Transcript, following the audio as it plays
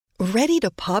Ready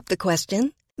to pop the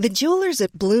question? The jewelers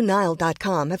at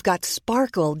BlueNile.com have got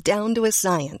sparkle down to a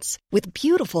science with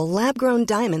beautiful lab-grown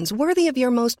diamonds worthy of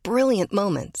your most brilliant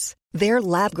moments. Their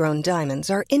lab-grown diamonds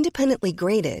are independently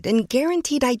graded and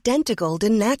guaranteed identical to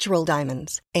natural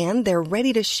diamonds, and they're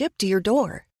ready to ship to your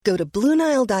door. Go to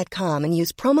BlueNile.com and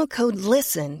use promo code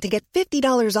LISTEN to get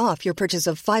 $50 off your purchase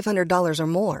of $500 or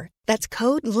more. That's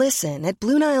code LISTEN at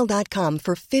BlueNile.com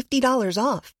for $50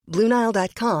 off.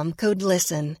 BlueNile.com, code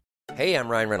LISTEN. Hey, I'm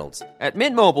Ryan Reynolds. At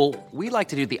Mint Mobile, we like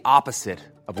to do the opposite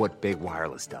of what Big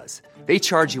Wireless does. They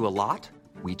charge you a lot,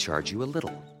 we charge you a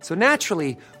little. So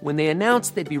naturally, when they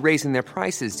announced they'd be raising their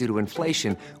prices due to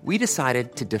inflation, we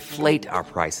decided to deflate our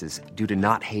prices due to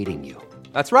not hating you.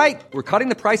 That's right. We're cutting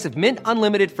the price of Mint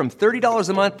Unlimited from $30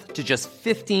 a month to just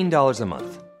 $15 a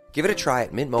month. Give it a try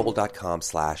at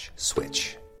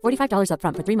mintmobile.com/switch. $45 up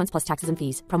front for 3 months plus taxes and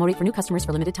fees. Promo rate for new customers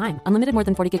for limited time. Unlimited more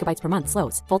than 40 gigabytes per month.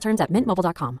 Slows full terms at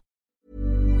mintmobile.com.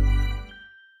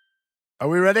 Are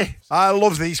we ready? I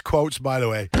love these quotes, by the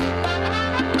way.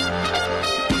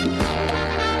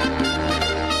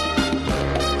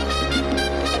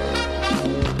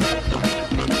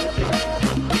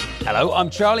 Hello, I'm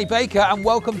Charlie Baker and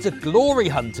welcome to Glory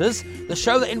Hunters, the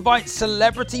show that invites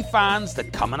celebrity fans to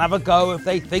come and have a go if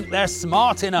they think they're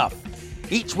smart enough.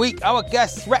 Each week, our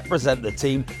guests represent the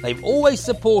team they've always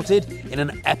supported in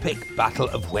an epic battle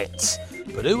of wits.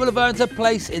 But who will have earned a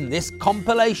place in this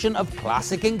compilation of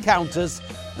classic encounters,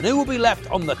 and who will be left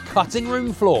on the cutting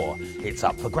room floor? It's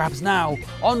up for grabs now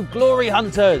on Glory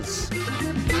Hunters.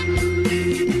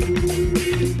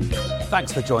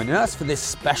 Thanks for joining us for this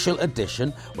special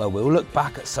edition where we'll look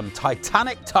back at some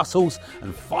titanic tussles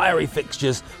and fiery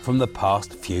fixtures from the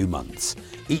past few months.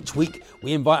 Each week,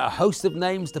 we invite a host of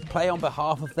names to play on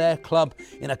behalf of their club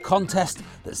in a contest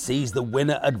that sees the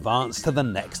winner advance to the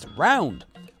next round.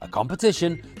 A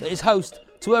competition that is host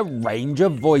to a range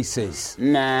of voices.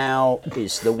 Now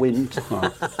is the winter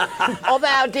of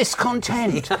our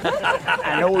discontent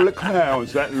and all the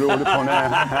clouds that lord upon our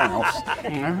house.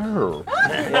 Oh.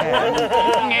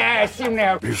 Yes, you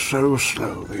know. He's so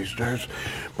slow these days,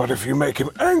 but if you make him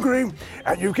angry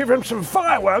and you give him some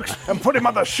fireworks and put him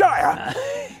on the Shire,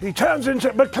 he turns into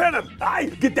McLennan. Aye,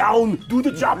 get down, do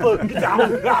the chopper, get down,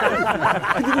 do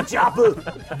the chopper,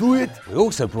 do it. We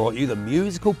also brought you the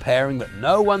musical pairing that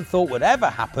no one thought would ever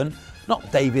happen,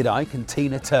 not David Icke and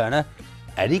Tina Turner,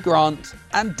 Eddie Grant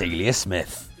and Delia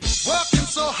Smith. Working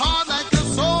so hard like a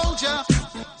soldier,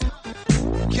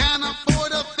 can't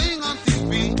afford a thing on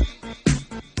TV.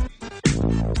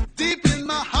 Deep in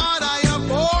my heart I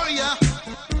abhor ya,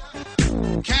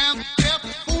 can't get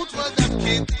food for that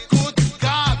kid. Good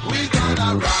God, we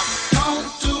gonna rock down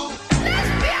to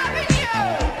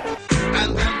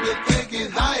and then we'll take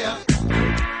it higher.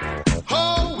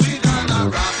 Oh, we gonna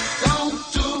rock down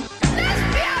to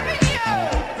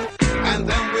and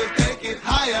then we'll take it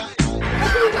higher.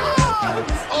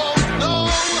 Oh no!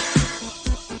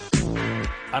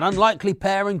 An unlikely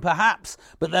pairing perhaps,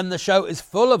 but then the show is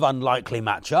full of unlikely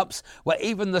matchups where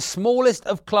even the smallest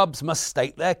of clubs must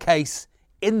state their case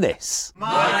in this.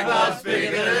 My club's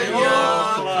bigger than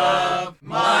your club.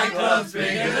 My club's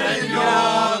bigger than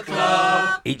your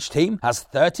club. Each team has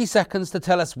 30 seconds to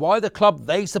tell us why the club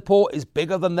they support is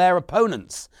bigger than their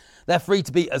opponents. They're free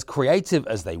to be as creative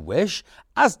as they wish,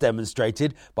 as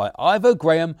demonstrated by Ivo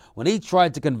Graham when he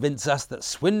tried to convince us that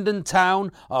Swindon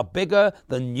Town are bigger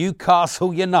than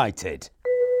Newcastle United.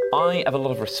 I have a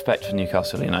lot of respect for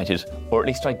Newcastle United, or at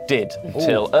least I did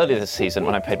until earlier this season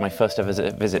when I paid my first ever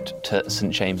visit to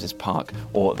St James's Park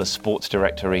or the Sports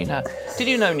Direct Arena. Did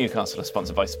you know Newcastle is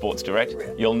sponsored by Sports Direct?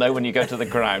 You'll know when you go to the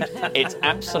ground. It's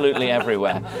absolutely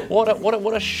everywhere.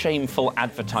 What a shameful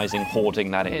advertising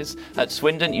hoarding that is. At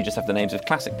Swindon, you just have the names of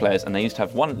classic players, and they used to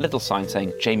have one little sign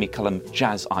saying Jamie Cullum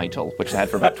Jazz Idol, which they had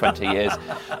for about 20 years.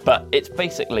 But it's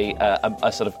basically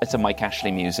it's a Mike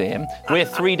Ashley museum. We're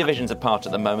 3 divisions apart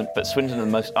at the moment, but Swindon are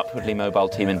the most upwardly mobile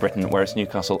team in Britain, whereas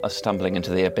Newcastle are stumbling into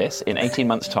the abyss. In 18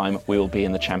 months' time, we will be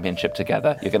in the Championship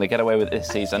together. You're going to get away with it this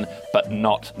season, but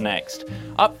not next.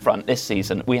 Up front this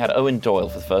season, we had Owen Doyle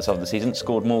for the first half of the season,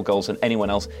 scored more goals than anyone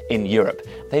else in Europe.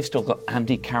 They've still got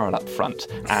Andy Carroll up front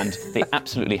and the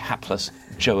absolutely hapless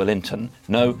Joelinton.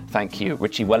 No, thank you.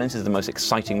 Richie Wellens is the most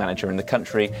exciting manager in the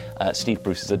country. Steve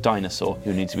Bruce is a dinosaur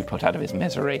who needs to be put out of his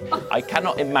misery. I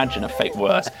cannot imagine a fate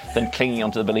worse than clinging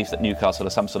onto the belief that Newcastle are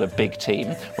some sort of big team,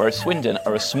 whereas Swindon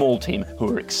are a small team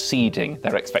who are exceeding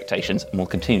their expectations and will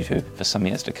continue to for some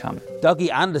years to come.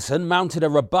 Dougie Anderson mounted a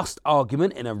robust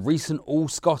argument in a recent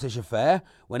All-Scottish affair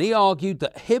when he argued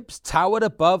that Hibs towered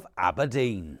above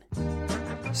Aberdeen.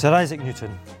 Sir Isaac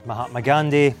Newton, Mahatma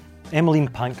Gandhi, Emmeline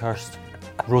Pankhurst,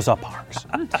 Rosa Parks.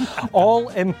 All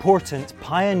important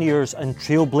pioneers and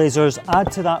trailblazers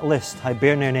add to that list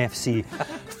Hibernian FC.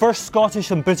 First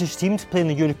Scottish and British team to play in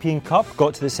the European Cup,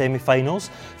 got to the semi-finals.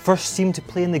 First team to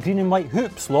play in the green and white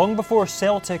hoops long before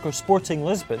Celtic or Sporting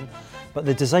Lisbon. But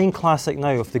the design classic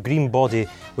now of the green body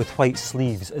with white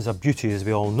sleeves is a beauty, as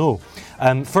we all know.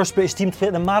 First British team to play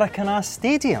at the Maracana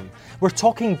Stadium. We're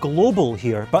talking global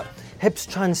here, but Hibs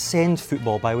transcend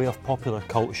football by way of popular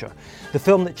culture. The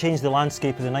film that changed the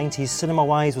landscape of the 90s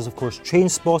cinema-wise was of course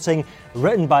Trainspotting,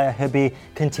 written by a Hibbie,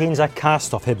 contains a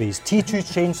cast of Hibbies. T2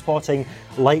 Trainspotting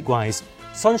likewise.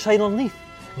 Sunshine on Leith,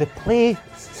 the play,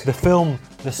 the film,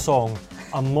 the song,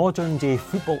 a modern-day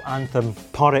football anthem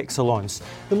par excellence.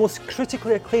 The most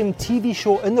critically acclaimed TV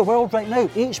show in the world right now,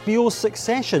 HBO's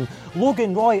Succession.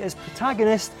 Logan Roy as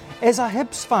protagonist is a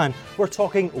Hibs fan. We're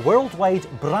talking worldwide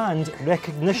brand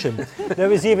recognition. There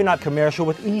was even a commercial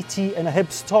with E.T. in a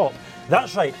Hibs top.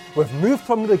 That's right, we've moved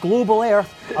from the global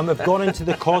earth and we've gone into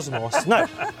the cosmos. Now,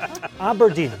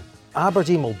 Aberdeen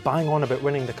will bang on about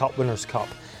winning the Cup Winners' Cup,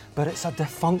 but it's a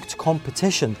defunct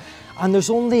competition, and there's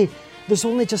only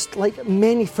just like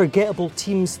many forgettable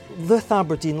teams with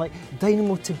Aberdeen, like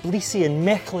Dynamo Tbilisi and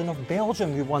Mechelen of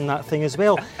Belgium, who won that thing as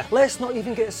well. Let's not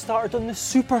even get started on the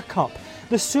Super Cup.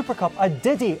 The Super Cup, a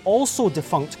Diddy also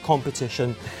defunct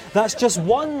competition, that's just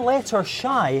one letter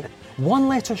shy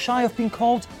of being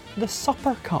called the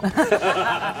Supper Cup.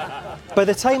 By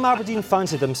the time Aberdeen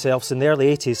fancied themselves in the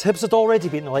early 80s, Hibs had already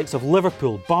beaten the likes of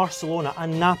Liverpool, Barcelona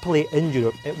and Napoli in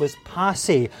Europe. It was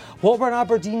passé. What were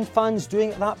Aberdeen fans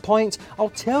doing at that point? I'll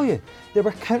tell you, they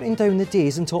were counting down the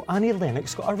days until Annie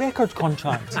Lennox got a record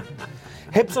contract.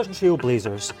 Hibs are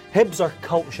trailblazers, Hibs are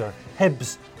culture,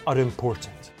 Hibs are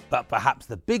important. But perhaps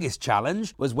the biggest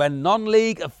challenge was when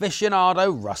non-league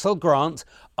aficionado Russell Grant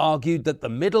argued that the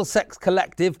Middlesex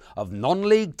collective of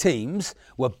non-league teams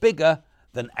were bigger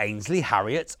than Ainsley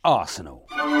Harriot's Arsenal.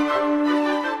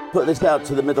 Put this out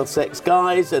to the Middlesex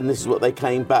guys, and this is what they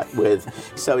came back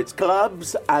with. So it's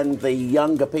clubs and the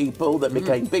younger people that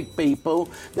became big people.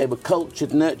 They were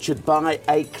cultured, nurtured by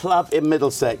a club in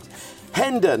Middlesex.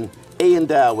 Hendon, Ian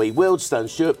Dowie, Wealdstone,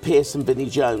 Stuart Pearce and Vinnie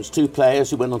Jones, two players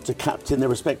who went on to captain their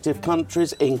respective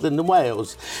countries, England and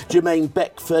Wales. Jermaine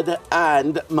Beckford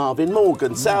and Marvin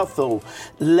Morgan, Southall.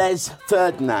 Les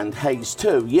Ferdinand, Hayes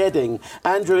 2, Yedding,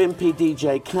 Andrew Impey,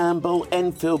 DJ Campbell,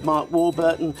 Enfield, Mark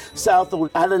Warburton, Southall,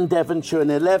 Alan Devonshire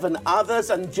and 11 others,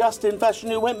 and Justin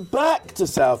Fashion, who went back to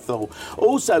Southall.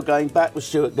 Also going back was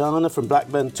Stuart Garner from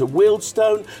Blackburn to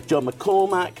Wealdstone, John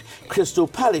McCormack, Crystal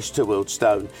Palace to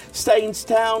Wealdstone,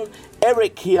 Stainstown,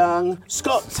 Eric Young,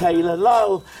 Scott Taylor,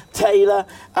 Lyle Taylor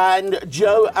and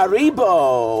Joe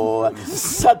Aribo.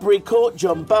 Sudbury Court,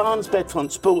 John Barnes,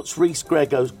 Bedfont Sports, Reece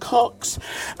Grego Cox.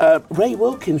 Ray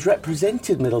Wilkins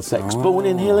represented Middlesex, born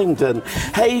in Hillingdon.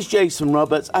 Hayes, Jason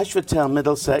Roberts, Ashford Town,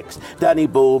 Middlesex, Danny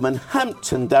Ballman,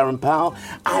 Hampton, Darren Powell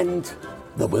and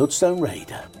the Wealdstone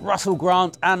Raider. Russell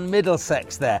Grant and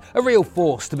Middlesex there, a real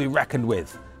force to be reckoned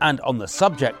with. And on the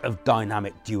subject of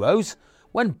dynamic duos,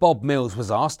 when Bob Mills was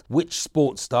asked which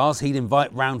sports stars he'd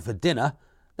invite round for dinner,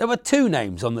 there were two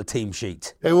names on the team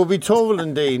sheet. It will be Torval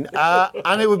and Dean,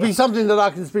 and it would be something that I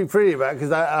can speak freely about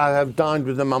because I have dined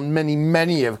with them on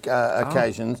many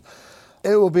occasions.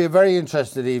 It will be a very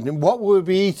interesting evening. What will we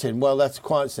be eating? Well, that's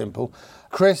quite simple.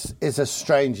 Chris is a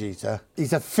strange eater.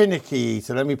 He's a finicky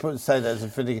eater. Let me say that as a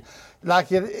finicky. Like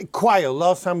quail.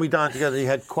 Last time we dined together, he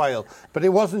had quail. But it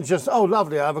wasn't just, oh,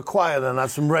 lovely, I have a quail and I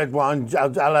have some red wine,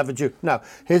 I'll have a Jew. No,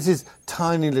 here's his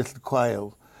tiny little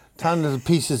quail. Tiny little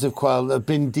pieces of quail that have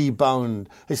been deboned.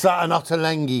 It's like an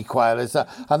Ottolenghi quail.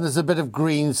 And there's a bit of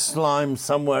green slime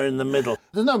somewhere in the middle.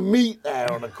 There's no meat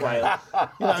there on a quail.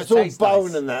 You know, it's all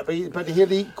bone and that, but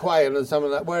he'll eat quail and some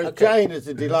of that. Whereas Jane is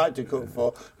a delight to cook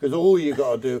for, because all you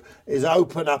got to do is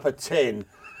open up a tin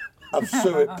of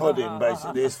suet pudding,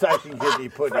 basically, a steak and kidney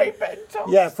pudding. Frey Bento.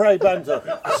 Yeah, Frey Bento.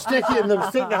 Stick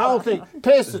the whole thing,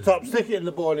 pierce the top, stick it in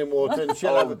the boiling water, and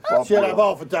she'll have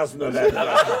half a dozen of them.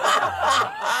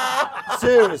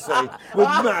 Seriously, with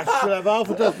mash, she'll have half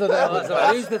a dozen of them. So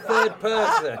who's the third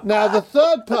person? Now, the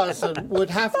third person would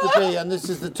have to be, and this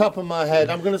is the top of my head,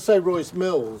 I'm going to say Royce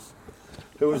Mills,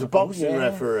 who was a boxing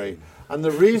referee. And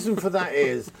the reason for that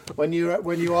is when you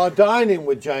are dining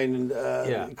with Jane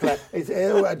and Claire,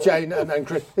 Jane and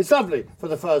Chris, it's lovely for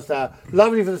the first hour,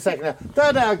 lovely for the second hour.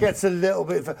 Third hour gets a little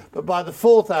bit, but by the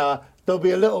fourth hour there'll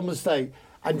be a little mistake,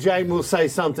 and Jane will say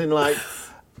something like,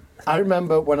 I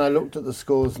remember when I looked at the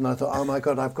scores and I thought, oh my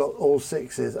God, I've got all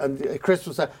sixes. And Chris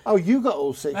will say, oh, you got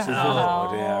all sixes. Oh,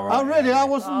 dear, right. Oh, really? I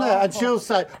wasn't there. And she'll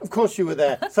say, of course you were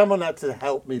there. Someone had to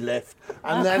help me lift.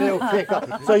 And then it'll kick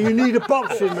off. So you need a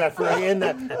boxing referee in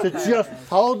there to just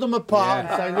hold them apart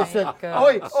and say, listen,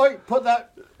 oi, put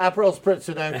that Aperol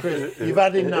spritzer down, Chris. You've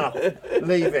had enough.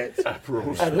 Leave it.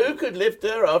 And who could lift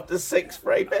her after 6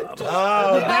 free bedtimes?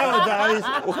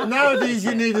 Oh, nowadays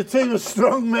you need a team of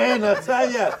strong men, I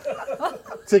tell you,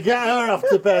 to get her off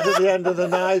to bed at the end of the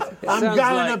night. I'm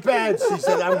going to bed, she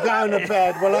said. I'm going to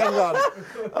bed. Well, hang on.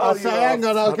 I'll say, hang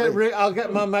on. I'll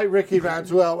get my mate Ricky round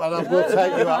to help, and we'll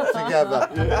take you up together.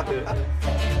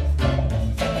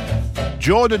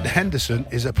 Jordan Henderson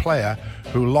is a player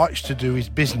who likes to do his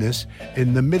business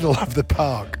in the middle of the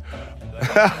park.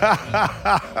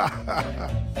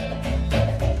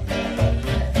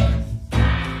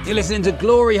 You're listening to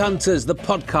Glory Hunters, the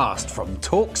podcast from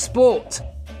Talk Sport.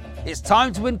 It's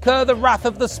time to incur the wrath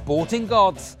of the sporting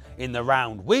gods in the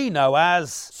round we know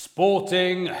as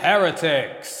Sporting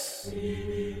Heretics.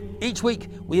 Each week,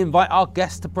 we invite our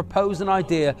guests to propose an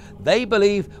idea they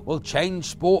believe will change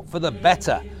sport for the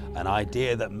better. An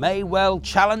idea that may well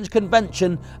challenge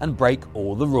convention and break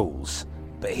all the rules.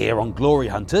 But here on Glory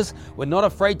Hunters, we're not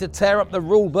afraid to tear up the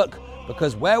rule book,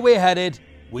 because where we're headed,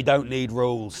 we don't need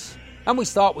rules. And we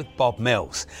start with Bob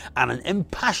Mills and an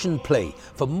impassioned plea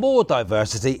for more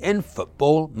diversity in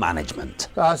football management.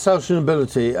 Social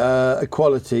mobility,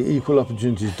 equality, equal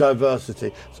opportunities,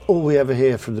 diversity. It's all we ever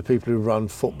hear from the people who run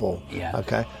football. Yeah.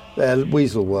 Okay? They're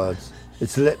weasel words.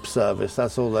 It's lip service,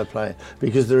 that's all they're playing.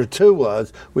 Because there are 2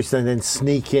 words which they then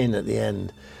sneak in at the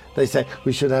end. They say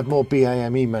we should have more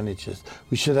BAME managers,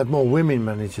 we should have more women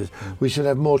managers, we should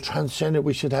have more transgender,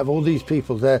 we should have all these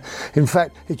people there. In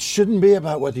fact, it shouldn't be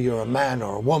about whether you're a man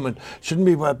or a woman, it shouldn't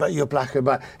be about you're black or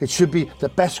white. It should be the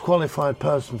best qualified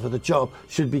person for the job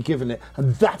should be given it.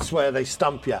 And that's where they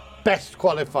stump you. Best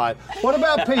qualified. What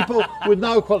about people with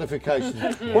no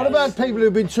qualifications? What about people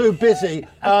who've been too busy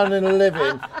earning a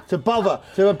living to bother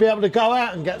to be able to go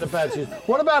out and get the badges?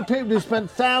 What about people who spent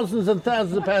thousands and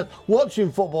thousands of pounds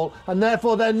watching football and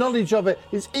therefore their knowledge of it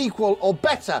is equal or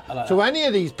better to any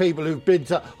of these people who've been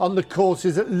on the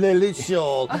courses at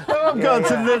Lillishall? I'm going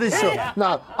to Lillishall.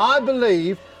 No, I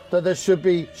believe that there should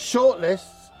be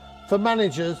shortlists for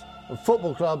managers of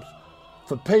football clubs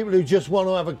for people who just want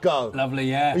to have a go. Lovely,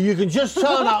 yeah. You can just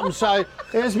turn up and say,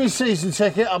 here's my season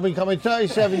ticket, I've been coming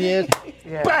 37 years,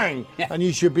 bang, and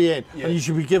you should be in, and you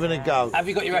should be given a go. Have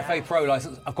you got your FA Pro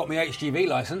licence? I've got my HGV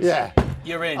licence. Yeah.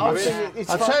 You're in. I'll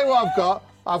tell you what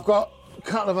I've got a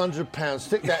couple of £100,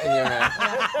 stick that in your hand.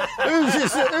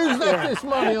 Who's left this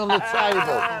money on the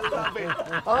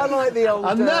table? I like the old...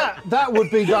 And that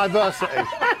would be diversity.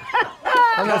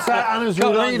 And as we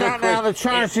lead out now the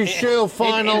Charity Shield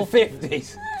final. In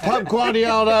 50s. Pep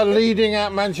Guardiola leading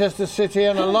out Manchester City,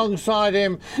 and alongside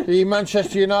him, the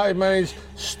Manchester United manager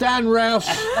Stan Rouse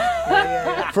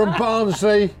from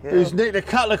Barnsley, who's nicked a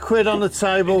couple of quid on the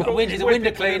table. He's a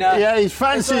window cleaner. Yeah, he's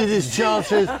fancied his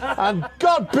chances, and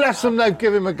God bless them, they've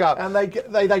given him a go. And they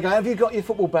go, have you got your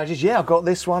football badges? Yeah, I've got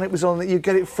this one. It was on that you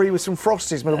get it free with some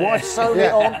Frosties. My wife sewed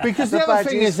it on. Because the other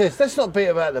thing is this, let's not beat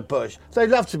about the bush. They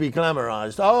love to be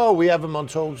glamorised. Oh, we have them on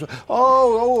talks.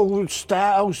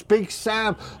 Big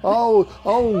Sam.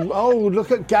 Oh,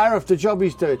 look at Gareth, the job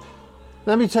he's doing.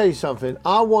 Let me tell you something.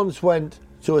 I once went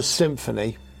to a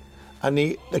symphony and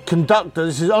the conductor,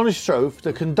 this is honest truth,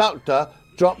 the conductor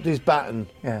dropped his baton.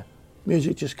 Yeah.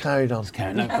 Music just carried on.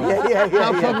 No problem.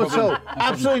 No problem at all.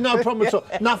 Absolutely no problem at all.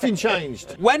 Nothing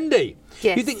changed. Wendy,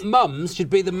 Yes. do you think mums should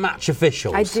be the match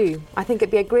officials? I do. I think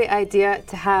it'd be a great idea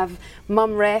to have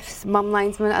mum refs, mum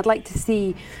linesmen. I'd like to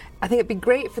see... I think it'd be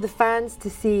great for the fans to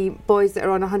see boys that are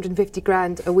on 150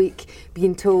 grand a week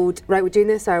being told, right, we're doing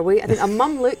this, are we? I think a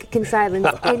mum look can silence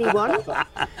anyone.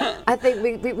 I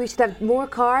think we should have more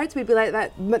cards. We'd be like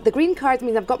that. The green card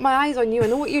means I've got my eyes on you, I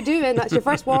know what you're doing. That's your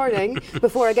first warning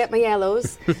before I get my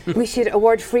yellows. We should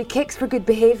award free kicks for good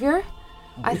behaviour.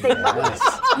 I think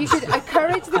you should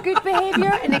encourage the good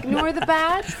behaviour and ignore the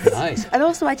bad. Nice. And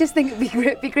also, I just think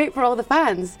it'd be great for all the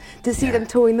fans to see them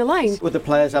towing the line. Would the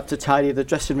players have to tidy the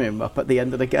dressing room up at the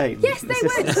end of the game? Yes, they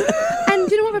would. And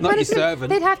do you know what? Not your servant.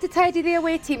 They'd have to tidy the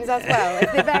away teams as well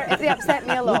if they upset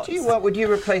me a lot. Would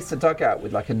you replace the dugout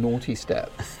with like a naughty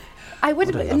step? I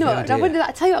wouldn't. I wouldn't.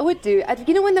 I tell you what I would do.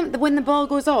 You know when the ball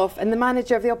goes off and the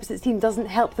manager of the opposite team doesn't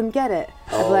help them get it.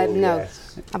 I'd be like, no.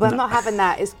 Yes. But I'm not having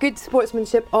that. It's good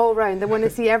sportsmanship all round. I want to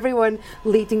see everyone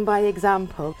leading by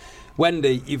example.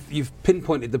 Wendy, you've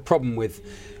pinpointed the problem with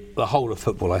the whole of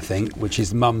football, I think, which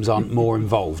is mums aren't more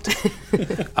involved.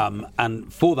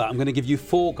 And for that, I'm going to give you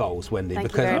 4 goals, Wendy, Thank you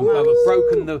because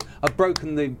very I've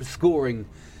broken the scoring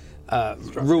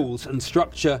rules and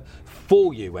structure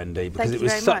for you, Wendy, because Thank it you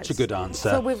was very such much. a good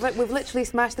answer. So we've literally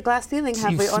smashed the glass ceiling,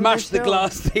 have You've we? On smashed this the show?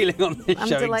 glass ceiling on this I'm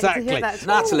show, delighted to exactly. hear that.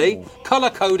 Natalie, colour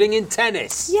coding in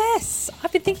tennis. Yes,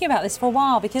 I've been thinking about this for a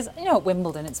while because, at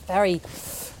Wimbledon it's very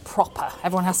proper.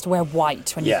 Everyone has to wear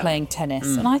white when you're playing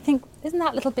tennis. And I think, isn't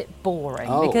that a little bit boring?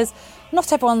 Oh. Because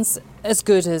not everyone's as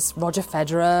good as Roger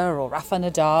Federer or Rafa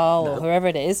Nadal or whoever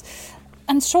it is.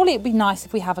 And surely it'd be nice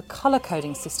if we have a colour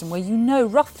coding system where you know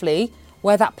roughly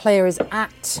where that player is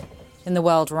at in the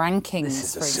world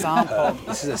rankings, for example.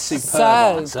 This is a superb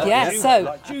answer.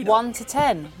 So 1 to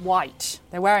 10, white.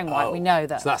 They're wearing white, we know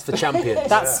that. So that's the champions.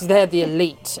 They're the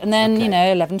elite. And then,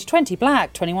 11 to 20,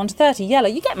 black, 21 to 30, yellow.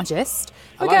 You get my gist.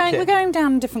 We're going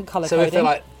down different colour So coding. if they're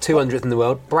like 200th in the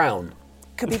world, brown.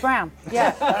 Could be brown,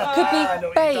 yeah. Could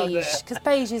be beige, because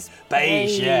beige is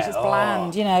it's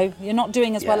bland, You're not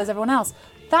doing as well as everyone else.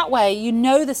 That way, you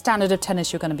know the standard of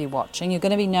tennis you're going to be watching. You're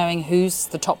going to be knowing who's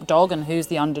the top dog and who's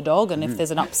the underdog, and if there's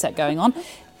an upset going on.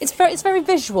 It's very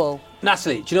visual.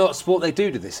 Natalie, do you know what sport they do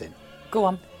this in? Go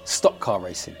on. Stock car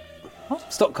racing.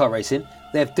 What? Stock car racing,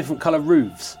 they have different colour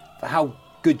roofs for how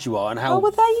good you are and how,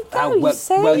 well, there you go, how you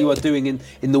see? well you are doing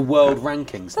in the world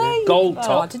rankings. Gold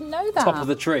top, I didn't know that. top of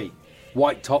the tree.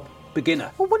 White top,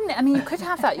 beginner. Well, wouldn't it? I mean, you could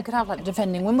have that. You could have like the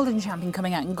defending Wimbledon champion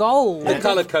coming out in gold. The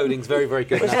colour coding's very, very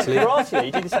good, Natalie. Karate,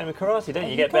 you do the same with karate, don't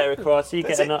you? You get better at karate, you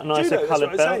get a nicer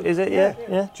coloured belt. Is it?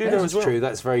 Yeah. Judo as That's true,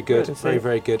 that's very good. Very,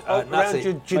 very good.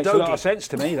 Natalie, Makes a lot of sense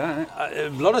to me, that. a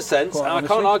lot of sense, Quite and I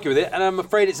honestly. can't argue with it, and I'm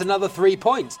afraid it's another 3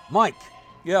 points. Mike.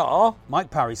 Yeah.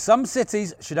 Mike Parry. Some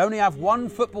cities should only have one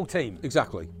football team.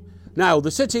 Exactly. Now,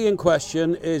 the city in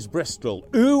question is Bristol.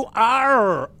 Ooh,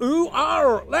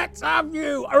 let's have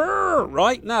you.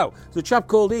 Right now, there's a chap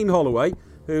called Ian Holloway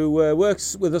who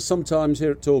works with us sometimes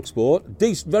here at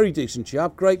TalkSport. Very decent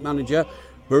chap, great manager.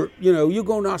 But, you're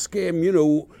going to ask him,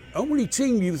 how many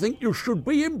teams you think you should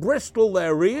be in Bristol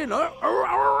there, Ian?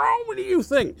 How many do you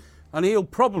think? And he'll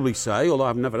probably say, although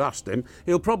I've never asked him,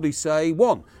 he'll probably say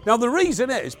 1. Now, the reason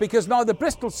is because neither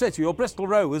Bristol City or Bristol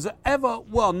Rovers have ever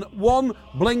won one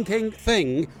blinking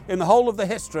thing in the whole of the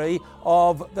history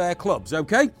of their clubs,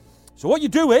 OK? So what you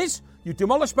do is you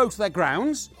demolish both their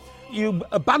grounds, you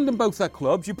abandon both their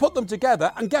clubs, you put them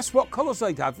together, and guess what colours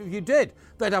they'd have if you did?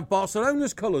 They'd have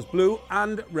Barcelona's colours, blue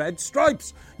and red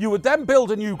stripes. You would then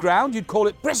build a new ground, you'd call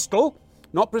it Bristol,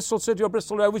 not Bristol City or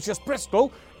Bristol Rovers, just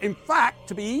Bristol. In fact,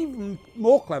 to be even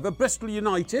more clever, Bristol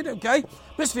United, OK?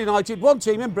 Bristol United, one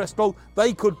team in Bristol,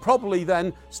 they could probably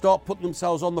then start putting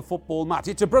themselves on the football mat.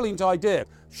 It's a brilliant idea.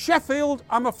 Sheffield,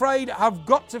 I'm afraid, have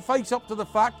got to face up to the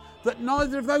fact that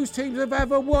neither of those teams have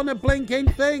ever won a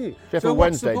blinking thing. Sheffield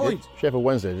Wednesday did. Sheffield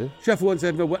Wednesday did. Sheffield Wednesday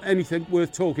haven't won anything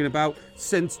worth talking about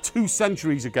since 2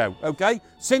 centuries ago, OK?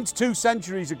 Since 2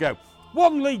 centuries ago.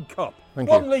 One League Cup.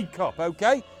 One League Cup,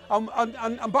 OK?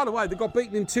 And by the way, they got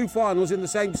beaten in 2 finals in the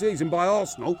same season by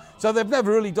Arsenal, so they've never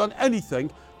really done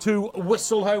anything to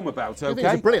whistle home about, I think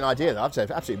it's a brilliant idea, though. I'd say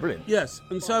absolutely brilliant. Yes,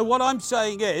 and so what I'm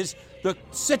saying is that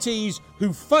cities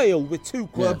who fail with 2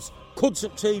 clubs could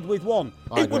succeed with 1.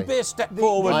 I It agree. would be a step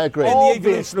forward I agree. in the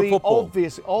evolution of football.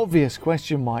 Obvious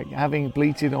question, Mike, having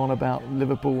bleated on about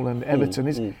Liverpool and Everton,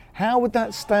 is how would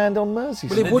that stand on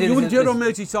Merseyside? Well, you wouldn't do it on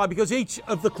Merseyside because each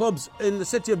of the clubs in the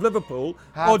city of Liverpool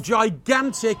are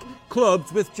gigantic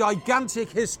clubs with gigantic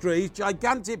histories,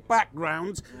 gigantic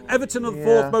backgrounds. Everton are the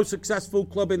 4th most successful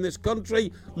club in this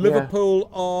country. Liverpool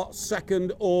are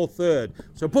 2nd or 3rd.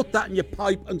 So put that in your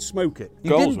pipe and smoke it.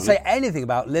 You didn't say anything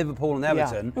about Liverpool and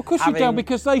Everton. Of course you don't,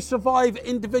 because they survive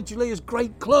individually as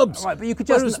great clubs. Right, but you could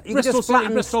Whereas just Bristol City and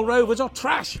flatten Bristol Rovers are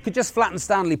trash. You could just flatten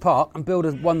Stanley Park and build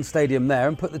one stadium there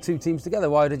and put the 2 teams together.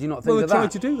 Why did you not think Well, of they that?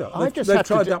 tried to do that. I They've just have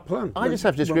tried to that plan. I just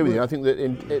have to disagree with you. I think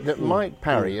that Mike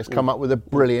Parry has come up with a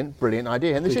brilliant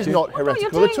idea, and this is not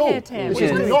heretical at all. This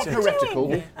is not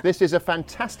heretical. This is a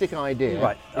fantastic idea.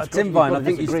 Right, Tim Vine, I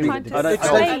think you speak.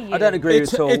 I don't agree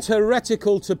at all. It's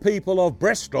heretical to people of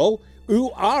Bristol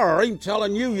who are, I'm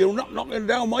telling you, you're not knocking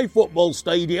down my football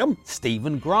stadium.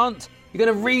 Stephen Grant, you're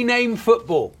going to rename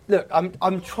football. Look,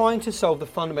 I'm trying to solve the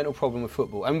fundamental problem with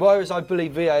football. And whereas I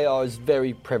believe VAR is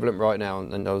very prevalent right now,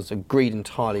 and I was agreed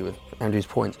entirely with Andrew's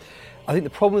points, I think the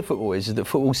problem with football is that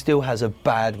football still has a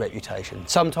bad reputation.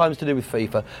 Sometimes to do with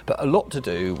FIFA, but a lot to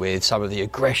do with some of the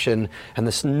aggression and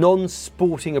this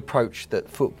non-sporting approach that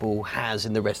football has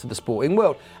in the rest of the sporting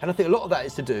world. And I think a lot of that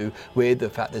is to do with the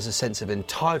fact there's a sense of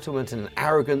entitlement and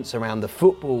arrogance around the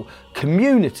football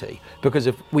community, because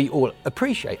if we all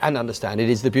appreciate and understand it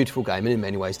is the beautiful game and in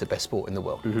many ways the best sport in the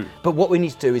world. But what we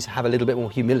need to do is have a little bit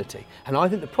more humility. And I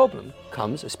think the problem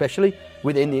comes, especially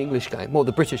within the English game, or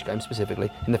the British game specifically,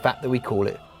 in the fact that we call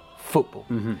it football.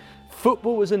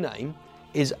 Football as a name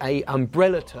is a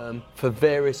umbrella term for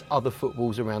various other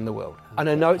footballs around the world. And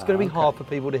I know it's going to be hard for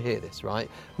people to hear this, right?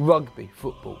 Rugby,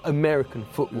 football, American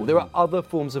football. There are other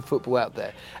forms of football out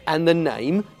there. And the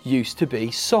name used to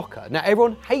be soccer. Now,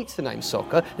 everyone hates the name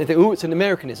soccer. They think, oh, it's an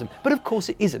Americanism. But of course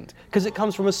it isn't, because it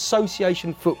comes from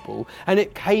association football, and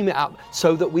it came up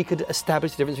so that we could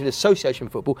establish the difference between association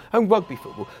football and rugby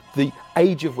football, the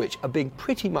age of which are being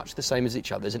pretty much the same as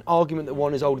each other. There's an argument that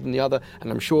one is older than the other, and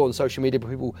I'm sure on social media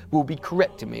people will be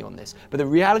correcting me on this. But the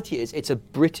reality is it's a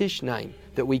British name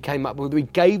that we came up with, we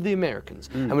gave the Americans.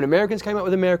 And when Americans came up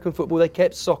with American football, they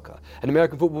kept soccer. And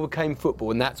American football became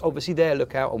football, and that's obviously their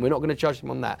lookout, and we're not going to judge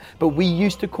them on that. But we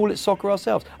used to call it soccer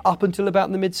ourselves, up until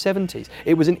about the mid-70s.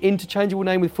 It was an interchangeable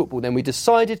name with football. Then we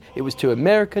decided it was too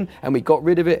American, and we got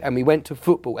rid of it, and we went to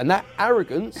football. And that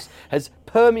arrogance has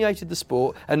permeated the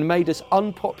sport and made us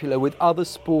unpopular with other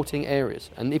sporting areas.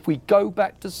 And if we go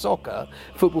back to soccer,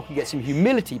 football can get some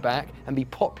humility back and be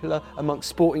popular amongst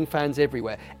sporting fans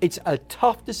everywhere. It's a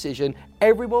tough decision.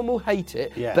 Everyone will hate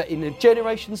it, but in a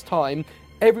generation's time,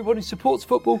 everyone who supports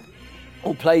football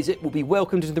or plays it will be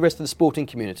welcomed into the rest of the sporting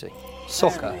community.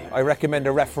 Soccer. I recommend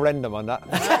a referendum on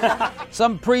that.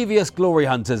 Some previous glory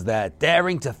hunters there,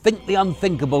 daring to think the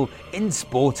unthinkable in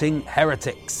sporting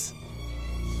heretics.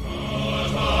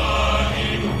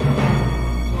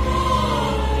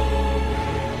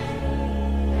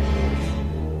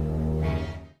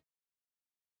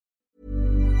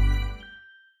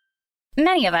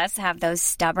 Many of us have those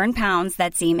stubborn pounds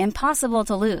that seem impossible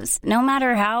to lose, no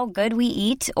matter how good we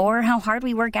eat or how hard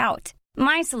we work out.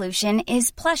 My solution is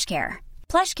PlushCare.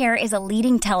 PlushCare is a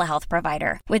leading telehealth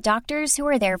provider with doctors who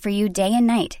are there for you day and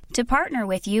night to partner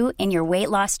with you in your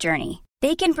weight loss journey.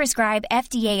 They can prescribe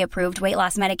FDA-approved weight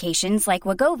loss medications like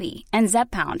Wegovy and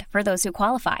Zepbound for those who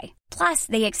qualify. Plus,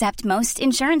 they accept most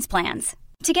insurance plans.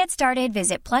 To get started,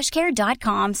 visit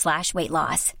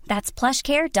plushcare.com/weightloss. That's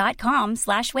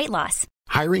plushcare.com/weightloss.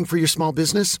 Hiring for your small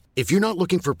business? If you're not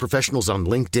looking for professionals on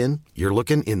LinkedIn, you're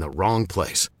looking in the wrong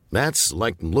place. That's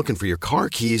like looking for your car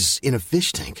keys in a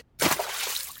fish tank.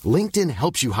 LinkedIn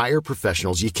helps you hire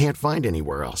professionals you can't find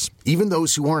anywhere else, even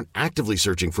those who aren't actively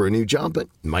searching for a new job but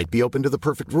might be open to the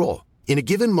perfect role. In a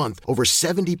given month, over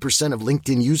 70% of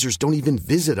LinkedIn users don't even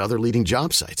visit other leading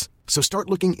job sites. So start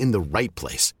looking in the right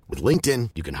place. With LinkedIn,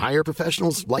 you can hire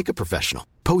professionals like a professional.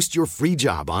 Post your free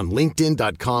job on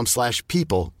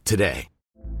linkedin.com/people today.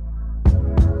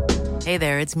 Hey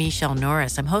there, it's Michelle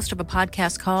Norris. I'm host of a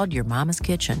podcast called Your Mama's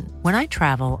Kitchen. When I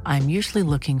travel, I'm usually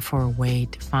looking for a way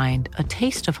to find a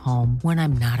taste of home when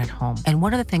I'm not at home. And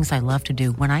one of the things I love to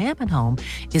do when I am at home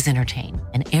is entertain.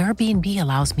 And Airbnb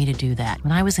allows me to do that.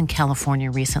 When I was in California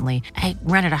recently, I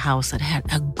rented a house that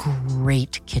had a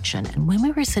great kitchen. And when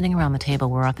we were sitting around the table,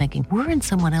 we were all thinking, we're in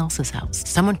someone else's house.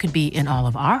 Someone could be in all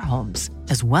of our homes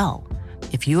as well.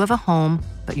 If you have a home,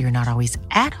 but you're not always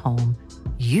at home,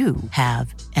 you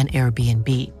have an Airbnb.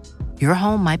 Your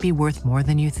home might be worth more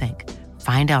than you think.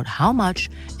 Find out how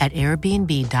much at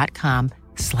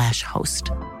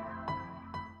airbnb.com/host.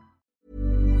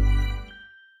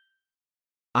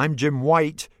 I'm Jim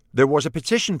White. There was a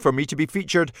petition for me to be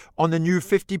featured on the new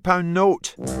 £50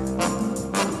 note.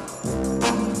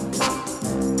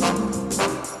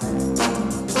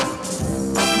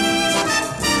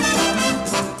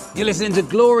 You're listening to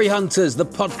Glory Hunters, the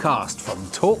podcast from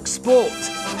TalkSport.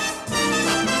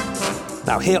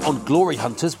 Now, here on Glory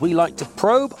Hunters, we like to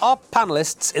probe our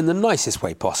panellists in the nicest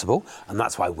way possible, and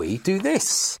that's why we do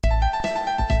this.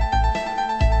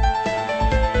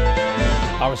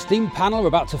 Our esteemed panel are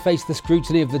about to face the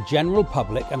scrutiny of the general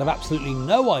public and have absolutely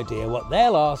no idea what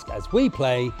they'll ask as we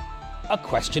play A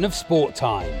Question of Sport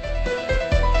Time.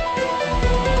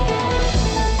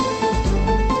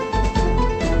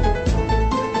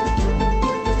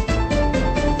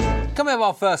 Can we have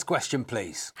our first question,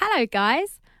 please? Hello,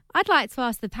 guys. I'd like to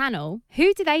ask the panel,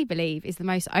 who do they believe is the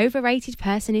most overrated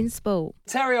person in sport?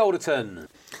 Terry Alderton.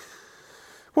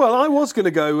 Well, I was going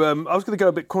to go. I was going to go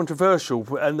a bit controversial,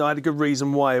 and I had a good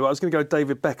reason why. I was going to go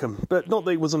David Beckham, but not that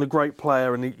he wasn't a great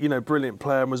player and brilliant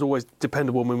player and was always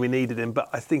dependable when we needed him. But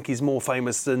I think he's more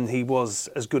famous than he was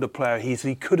as good a player as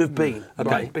he could have been,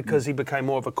 right? Because he became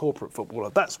more of a corporate footballer.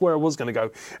 That's where I was going to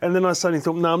go, and then I suddenly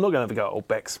thought, no, I'm not going to have a go at old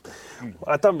Becks.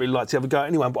 I don't really like to have a go at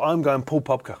anyone, but I'm going Paul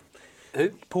Pogba. Who?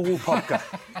 Paul Pogba.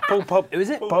 Paul Pogba. Who is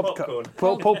it? Paul Popcorn.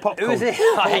 Paul Popcorn. Who is it?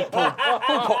 I hate Paul.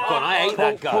 Paul Popcorn. I hate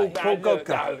that guy. Paul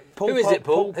Pogba. Who is it,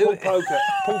 Paul? Paul Poker.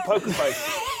 Paul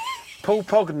Pokerface. Paul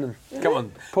Pogden. Come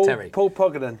on, Terry. Paul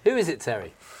Pogden. Who is it,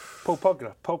 Terry? Paul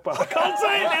Pogba. I can't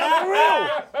say it now,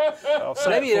 for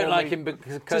real. Maybe you don't like him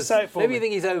because maybe you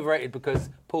think he's overrated because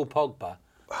Paul Pogba.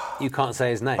 You can't say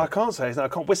his name. I can't say his name. I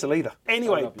can't whistle either.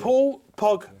 Anyway, Paul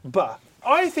Pogba.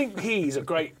 I think he's a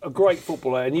great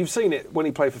footballer, and you've seen it when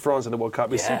he played for France in the World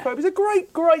Cup. He's superb. He's a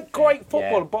great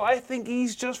footballer, but I think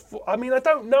he's just... I mean, I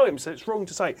don't know him, so it's wrong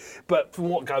to say, but from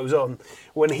what goes on,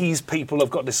 when people have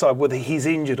got to decide whether he's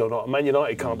injured or not, Man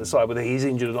United can't decide whether he's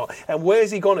injured or not, and where's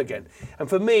he gone again? And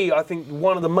for me, I think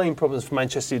one of the main problems for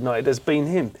Manchester United has been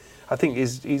him. I think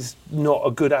he's not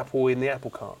a good apple in the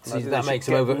apple cart. So that makes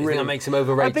him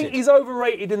overrated? I think he's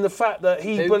overrated in the fact that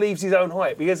he believes his own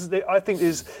hype. Because I think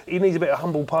he needs a bit of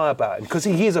humble pie about him. Because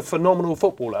he is a phenomenal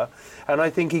footballer, and I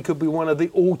think he could be one of the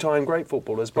all-time great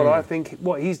footballers. But I think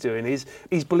what he's doing is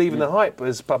he's believing the hype,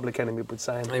 as Public Enemy would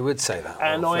say. He would say that.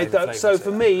 And I don't. So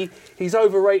for me, he's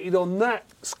overrated on that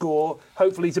score.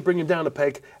 Hopefully to bring him down a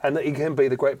peg, and that he can be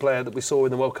the great player that we saw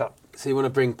in the World Cup. So you want to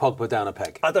bring Pogba down a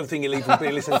peg? I don't think he'll even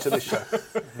be listening to this show.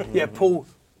 Yeah, Paul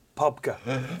Pogba.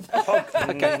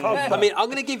 Okay. I mean, I'm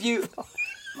going to give you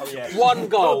one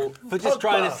goal for just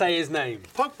trying to say his name.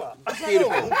 Pogba.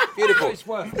 Beautiful. It's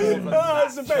worth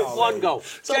it's the best. One goal.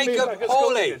 Jacob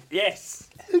Hawley. Yes.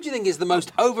 Who do you think is the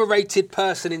most overrated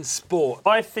person in sport?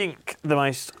 I think the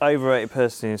most overrated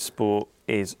person in sport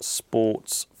is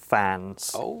sports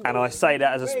fans. And I say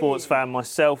that as a sports fan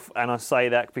myself, and I say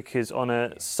that because on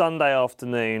a Sunday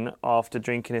afternoon, after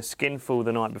drinking a skinful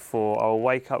the night before, I'll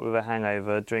wake up with a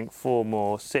hangover, drink 4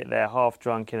 more, sit there half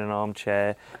drunk in an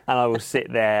armchair, and I will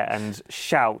sit there and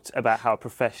shout about how a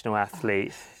professional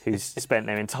athlete who's spent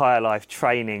their entire life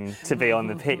training to be on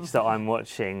the pitch that I'm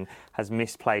watching has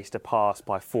misplaced a pass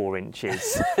by 4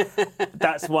 inches.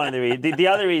 That's one of the reasons. The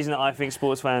other reason that I think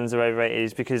sports fans are overrated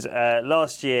is because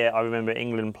last year I remember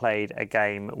England played a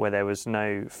game where there was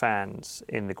no fans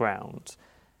in the ground,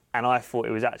 and I thought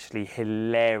it was actually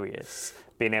hilarious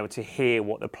being able to hear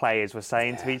what the players were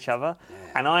saying to each other.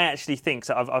 And I actually think,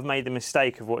 so I've made the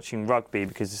mistake of watching rugby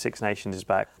because the Six Nations is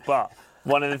back, but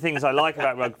one of the things I like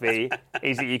about rugby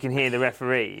is that you can hear the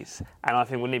referees, and I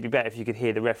think wouldn't it be better if you could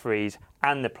hear the referees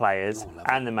and the players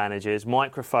and the managers,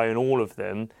 microphone all of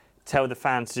them, tell the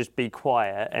fans to just be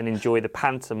quiet and enjoy the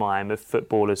pantomime of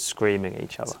footballers screaming at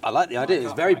each other. I like the idea.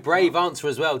 It's a very brave answer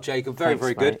as well, Jacob.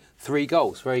 Very good. 3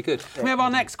 goals. Very good. Can we have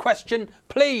our next question,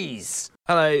 please?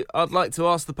 Hello, I'd like to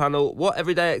ask the panel, what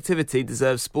everyday activity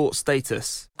deserves sports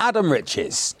status? Adam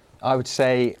Riches. I would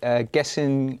say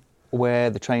guessing where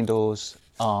the train doors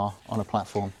are on a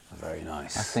platform. Very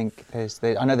nice. I think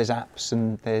I know there's apps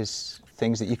and there's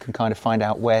things that you can kind of find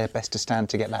out where best to stand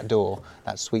to get that door,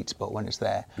 that sweet spot when it's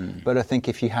there. But I think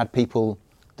if you had people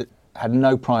that had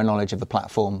no prior knowledge of the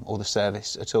platform or the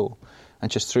service at all,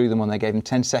 and just threw them on, they gave them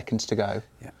 10 seconds to go,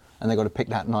 and they got to pick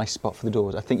that nice spot for the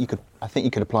doors. I think you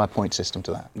could apply a point system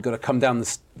to that. You've got to come down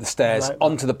the stairs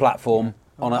onto the platform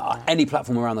on any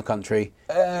platform around the country,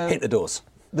 hit the doors.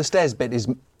 The stairs bit is,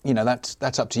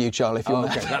 that's up to you, Charlie. If you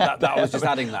want. Okay. that I was just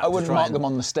adding that. I wouldn't mark them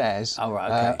on the stairs. Oh,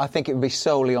 right, okay. I think it would be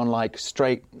solely on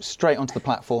straight onto the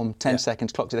platform, 10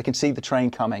 seconds clocked. They can see the train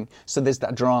coming, so there's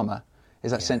that drama.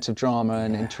 There's that sense of drama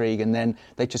and intrigue, and then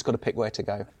they've just got to pick where to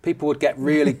go. People would get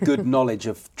really good knowledge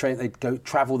of train. They'd go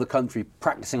travel the country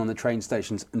practicing on the train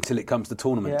stations until it comes to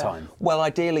tournament time. Well,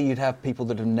 ideally, you'd have people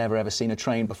that have never ever seen a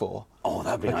train before. Oh,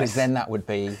 that'd be nice. Because then that would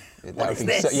be... What is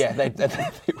this?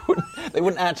 They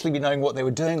wouldn't actually be knowing what they were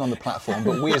doing on the platform,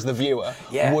 but we as the viewer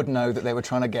would know that they were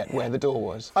trying to get where the door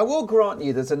was. I will grant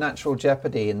you there's a natural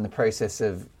jeopardy in the process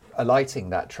of alighting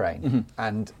that train.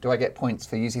 And do I get points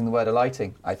for using the word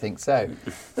alighting? I think so.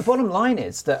 The bottom line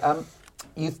is that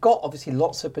you've got obviously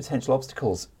lots of potential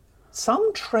obstacles.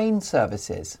 Some train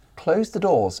services close the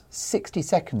doors 60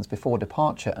 seconds before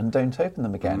departure and don't open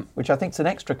them again, which I think is an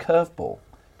extra curveball,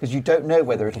 because you don't know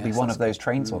whether it'll be one of those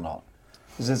trains or not.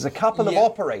 Because there's a couple of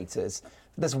operators.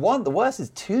 There's one, the worst is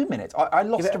 2 minutes. I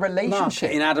lost a relationship.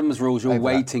 Mark, in Adam's rules, you're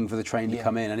waiting for the train to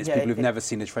come in, and it's people who've never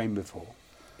seen a train before.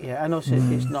 Yeah, and also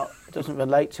it doesn't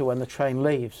relate to when the train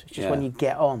leaves. It's just when you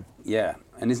get on. Yeah.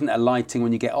 And isn't it alighting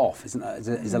when you get off? Is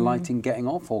alighting getting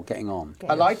off or getting on?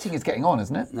 Alighting is getting on,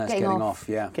 isn't it? No, it's getting off,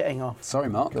 yeah. Getting off. Sorry,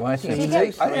 Mark. You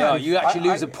actually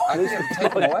lose a point.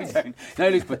 No,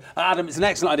 lose a point. Adam, it's an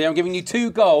excellent idea. I'm giving you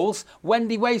 2 goals.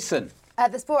 Wendy Wason.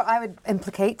 The sport I would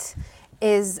implicate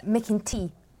is making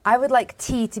tea. I would like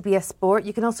tea to be a sport.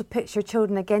 You can also pitch your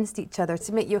children against each other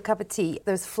to make you a cup of tea.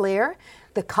 There's flair,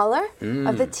 the colour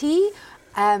of the tea,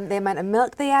 the amount of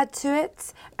milk they add to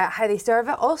it, how they serve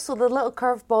it, also the little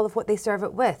curveball of what they serve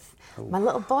it with. My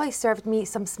little boy served me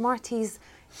some Smarties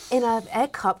in an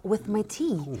egg cup with my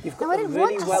tea. I didn't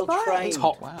want a Smartie.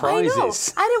 Top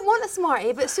prizes. I didn't want a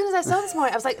Smartie, but as soon as I saw the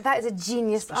Smartie, I was like, that is a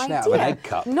genius idea. Out of an egg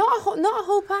cup. Not a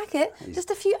whole packet,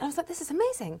 just a few. And I was like, this is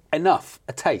amazing. Enough.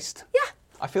 A taste. Yeah.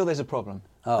 I feel there's a problem.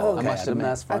 Oh, I must admit.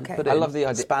 That's fine. Okay. I love the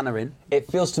idea. Spanner in. It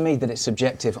feels to me that it's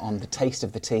subjective on the taste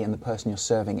of the tea and the person you're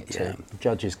serving it to. Yeah.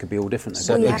 Judges could be all different.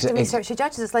 So you have to research your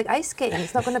judges. It's like ice skating.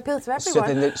 It's not going to appeal to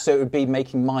everyone. So it would be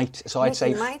making my tea. So I'd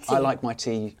say my tea. I like my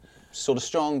tea sort of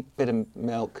strong, bit of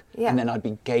milk, and then I'd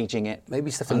be gauging it. Maybe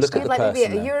stuff and look at the person.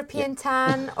 Maybe a European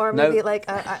tan, or maybe like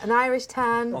an Irish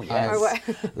tan, or what?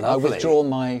 I withdraw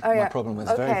my problem with.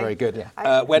 Okay. Very good.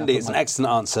 Yeah. Wendy, it's an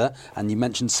excellent answer, and you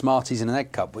mentioned Smarties in an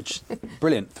egg cup, which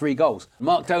brilliant. 3 goals.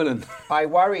 Mark Dolan. I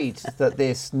worried that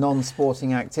this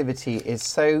non-sporting activity is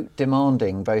so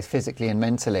demanding, both physically and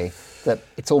mentally, that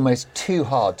it's almost too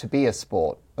hard to be a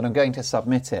sport. But I'm going to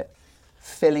submit it.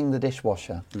 Filling the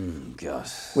dishwasher,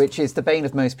 gosh, which is the bane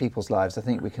of most people's lives. I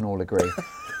think we can all agree.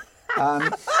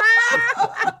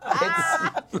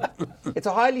 It's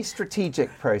a highly strategic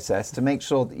process to make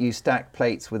sure that you stack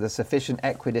plates with a sufficient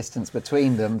equidistance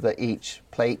between them that each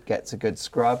plate gets a good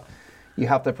scrub. You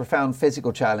have the profound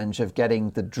physical challenge of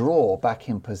getting the drawer back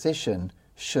in position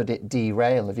should it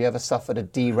derail. Have you ever suffered a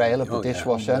derail of the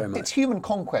dishwasher? Yeah, it's human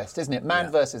conquest, isn't it?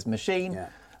 Man versus machine. Yeah.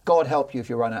 God help you if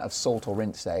you run out of salt or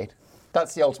rinse aid.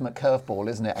 That's the ultimate curveball,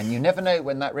 isn't it? And you never know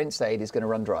when that rinse aid is going to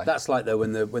run dry. That's like though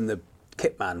when the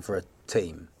kit man for a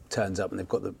team turns up and they've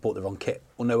bought the wrong kit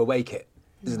or no away kit,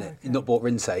 isn't it? You've not bought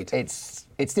rinse aid. It's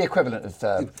the equivalent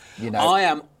of I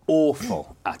am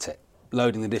awful at it,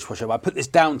 loading the dishwasher. I put this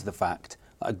down to the fact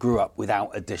that I grew up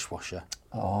without a dishwasher.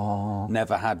 Oh.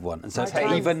 Never had one. And so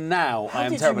even now I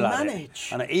am terrible at it.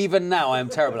 And even now I am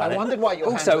terrible at it. I wondered why your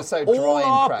hands also, were so dry all and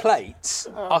our cracked. plates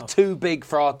are too big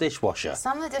for our dishwasher.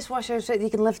 Some of the dishwashers you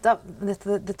can lift up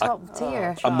the top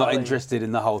tier. I'm not interested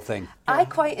in the whole thing. I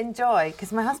quite enjoy,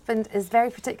 because my husband is very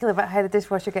particular about how the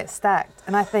dishwasher gets stacked,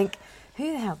 and I think,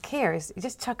 who the hell cares? You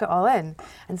just chuck it all in.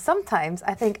 And sometimes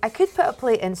I think I could put a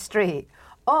plate in straight,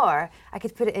 or I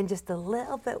could put it in just a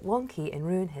little bit wonky and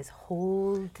ruin his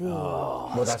whole day.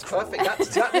 Oh, well, that's perfect.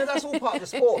 That's all part of the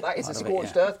sport. That is a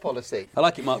scorched earth policy. I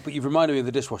like it, Mark, but you've reminded me of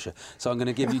the dishwasher, so I'm going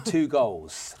to give you 2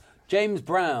 goals. James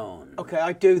Brown. OK,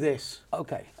 I do this.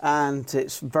 OK. And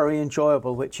it's very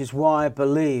enjoyable, which is why I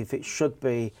believe it should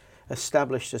be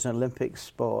established as an Olympic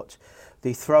sport.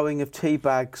 The throwing of tea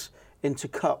bags into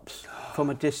cups from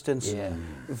a distance.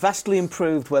 Vastly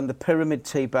improved when the pyramid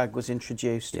tea bag was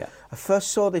introduced. I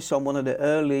first saw this on one of the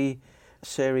early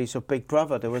series of Big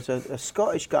Brother. There was a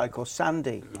Scottish guy called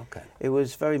Sandy. It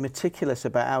was very meticulous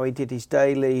about how he did his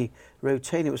daily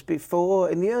routine. It was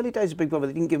before, in the early days of Big Brother,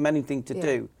 they didn't give him anything to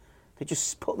do. They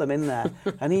just put them in there.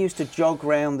 And he used to jog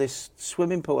round this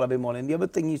swimming pool every morning. The other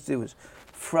thing he used to do was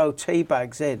throw tea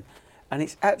bags in. And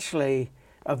it's actually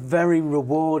a very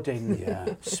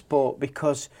rewarding sport,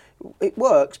 because it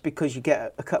works because you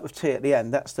get a cup of tea at the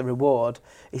end. That's the reward.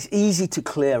 It's easy to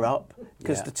clear up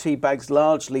because the tea bags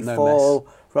largely fall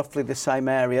roughly the same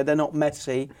area. They're not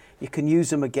messy. You can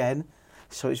use them again.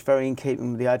 So it's very in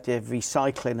keeping with the idea of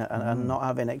recycling and not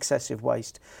having excessive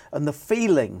waste. And the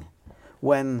feeling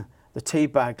when the tea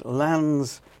bag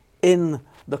lands in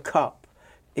the cup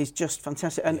is just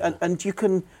fantastic. And you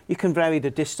can vary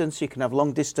the distance. You can have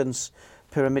long distance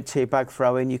pyramid tea bag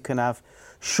throwing. You can have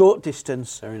short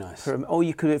distance. Very nice. Or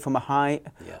you can do it from a height.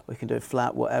 Or you can do it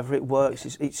flat. Whatever it works.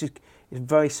 It's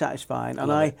very satisfying.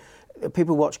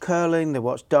 People watch curling. They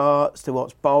watch darts. They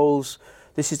watch bowls.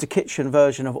 This is the kitchen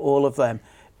version of all of them.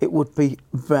 It would be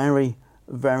very,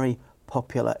 very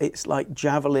popular. It's like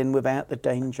javelin without the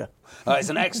danger. It's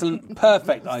an excellent,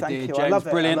 perfect idea, you. James.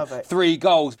 Brilliant. I love it. 3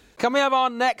 goals. Can we have our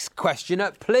next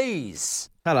questioner, please?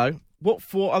 Hello. What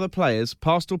 4 other players,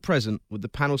 past or present, would the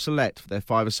panel select for their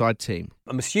 5-a-side team?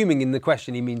 I'm assuming in the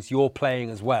question he means you're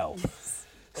playing as well.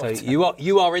 So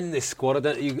you are in this squad.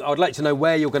 I would like to know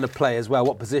where you're going to play as well,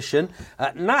 what position.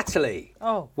 Natalie.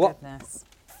 Goodness.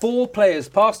 4 players,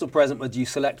 past or present, would you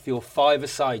select for your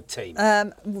 5-a-side team?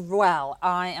 Well,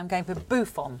 I am going for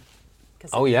Buffon.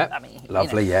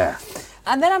 Lovely,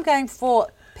 And then I'm going for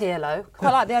Pirlo.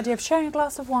 Quite like the idea of sharing a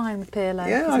glass of wine with Pirlo.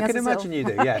 Yeah, I can imagine you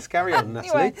do. Yes, carry on,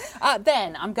 Natalie. Anyway,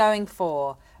 then I'm going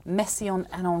for Messi and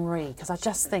Henri, because I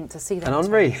just think to see them. And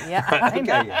Henri? Yeah.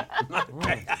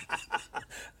 Okay.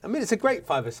 I mean, it's a great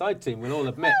five-a-side team, we'll all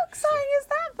admit. How exciting is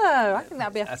that, though? I think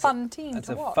that'd be a fun team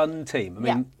to watch. It's a fun team. I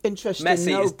mean, Interesting.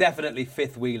 Messi is definitely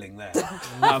fifth wheeling there.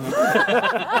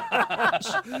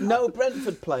 No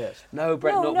Brentford players. No,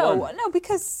 not one. No,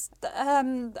 because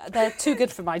they're too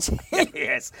good for my team.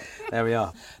 Yes, there we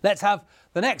are. Let's have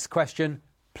the next question,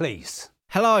 please.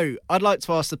 Hello, I'd like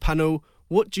to ask the panel,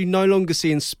 what do you no longer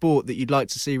see in sport that you'd like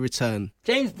to see return?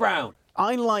 James Brown.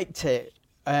 I liked it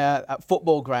at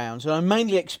football grounds, and I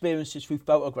mainly experienced this through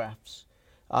photographs.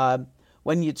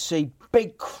 When you'd see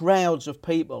big crowds of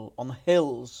people on the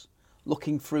hills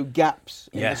looking through gaps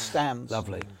in the stands.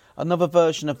 Lovely. Another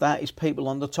version of that is people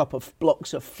on the top of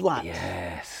blocks of flats.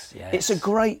 Yes. It's a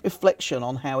great reflection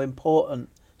on how important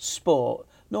sport,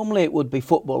 normally it would be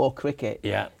football or cricket,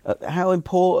 how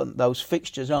important those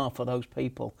fixtures are for those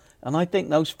people. And I think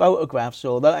those photographs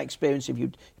or that experience, if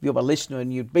you're a listener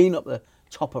and you've been up the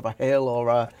top of a hill or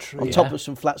on top of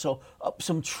some flats or up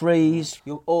some trees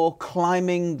or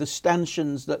climbing the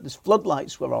stanchions that the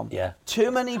floodlights were on. Yeah.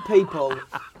 Too many people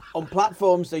on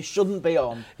platforms they shouldn't be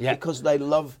on because they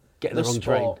love Getting the the wrong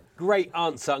sport. train. Great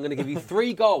answer. I'm going to give you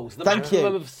 3 goals. The Thank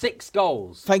maximum you. of 6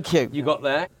 goals. Thank you. You got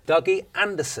there. Dougie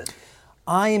Anderson.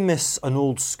 I miss an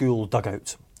old school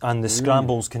dugout and the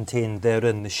scrambles contained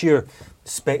therein, the sheer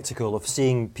spectacle of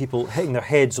seeing people hitting their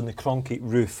heads on the concrete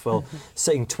roof while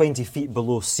sitting 20 feet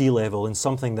below sea level in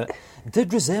something that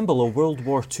did resemble a World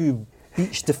War II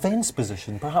beach defence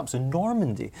position, perhaps in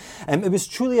Normandy. It was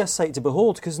truly a sight to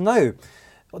behold, because now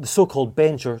the so-called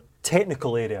bench or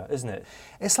technical area, isn't it?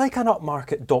 It's like an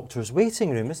upmarket doctor's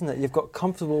waiting room, isn't it? You've got a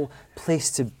comfortable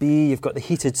place to be, you've got the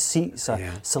heated seats,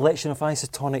 a selection of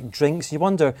isotonic drinks. You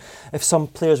wonder if some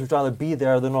players would rather be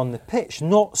there than on the pitch.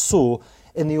 Not so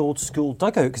in the old school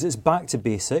dugout, because it's back to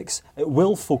basics. It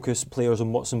will focus players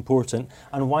on what's important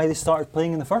and why they started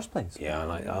playing in the first place. Yeah,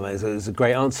 it's a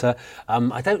great answer.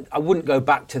 I wouldn't go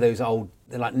back to those old,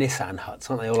 they're like Nissan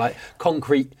huts, aren't they? Or like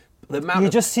concrete. You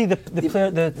just see the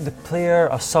player,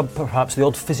 a sub perhaps, the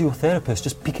odd physiotherapist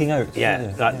just peeking out.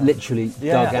 Yeah, like literally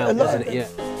dug out, isn't it? Yeah.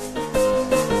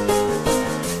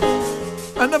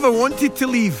 I never wanted to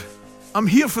leave. I'm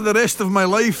here for the rest of my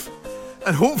life,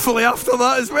 and hopefully after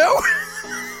that as well.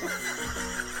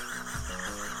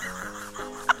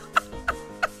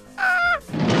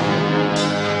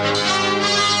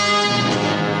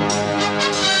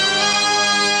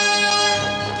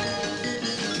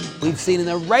 We've seen an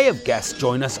array of guests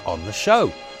join us on the show,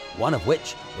 one of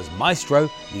which was maestro,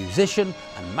 musician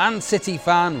and Man City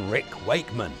fan Rick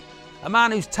Wakeman, a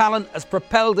man whose talent has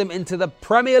propelled him into the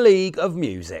Premier League of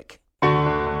music.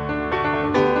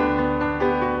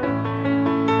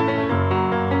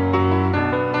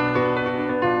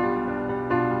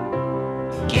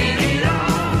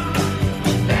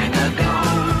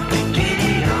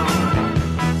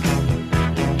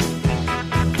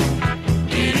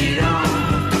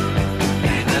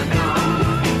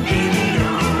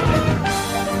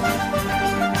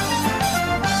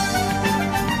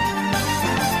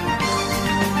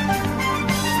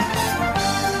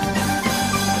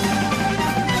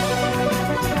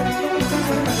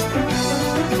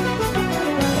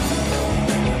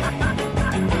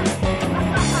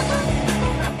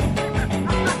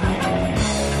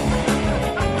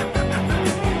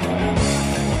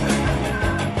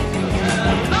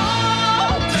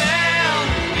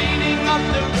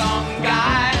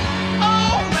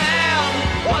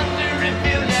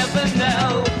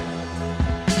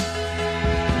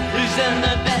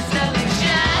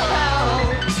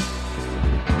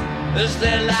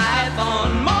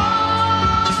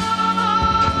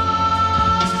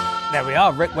 There we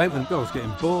are, Rick Wakeman. I was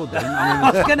getting bored then.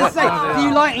 I was going to say, do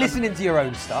you like listening to your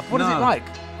own stuff? What is it like?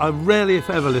 I rarely, if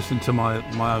ever, listen to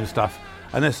my own stuff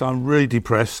unless I'm really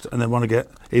depressed and then want to get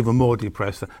even more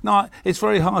depressed. No, it's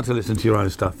very hard to listen to your own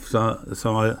stuff. So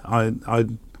I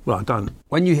don't.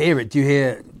 When you hear it, do you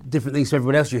hear different things from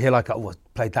everyone else? Do you hear like, oh, I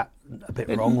played that a bit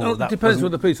wrong? Or It that depends wasn't...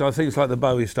 on the piece. I think it's like the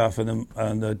Bowie stuff and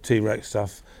the T-Rex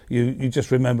stuff. You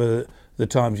just remember the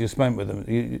times you spent with them.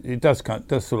 It does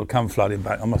sort of come flooding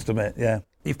back, I must admit, yeah.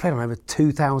 You've played on over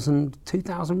 2,000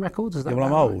 records, is that well,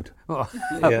 I'm old. Oh,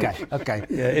 Yeah. okay.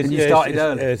 Yeah, And you started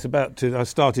early. It's about to. I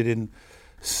started in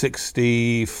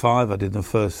 65. I did the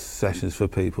first sessions for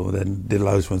people, and then did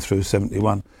loads one through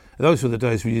 71. Those were the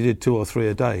days when you did 2 or 3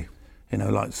 a day. You know,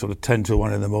 like sort of 10 to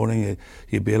 1 in the morning.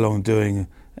 You'd be along doing,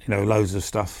 loads of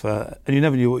stuff, and you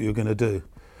never knew what you were going to do.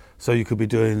 So you could be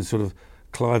doing sort of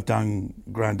Clive Dunn,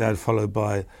 Grandad, followed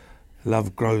by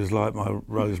Love Grows Like My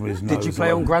Rosemary's Nose. Did you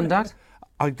play on Grandad?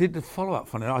 I did the follow-up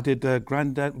funny. I did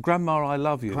Grandma, I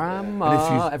Love You.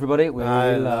 Grandma, everybody, we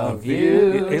love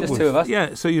you. Just two of us.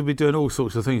 Yeah, so you'd be doing all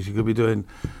sorts of things. You could be doing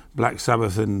Black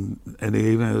Sabbath in the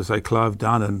evening, as say Clive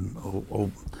Dunn, or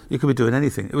you could be doing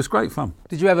anything. It was great fun.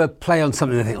 Did you ever play on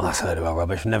something and think, that's a load of old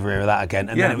rubbish, never hear of that again,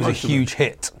 and then it was a huge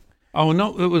hit? Oh,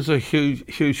 no, it was a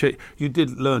huge hit. You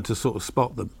did learn to sort of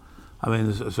spot them. I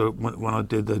mean, so when I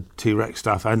did the T-Rex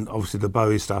stuff and obviously the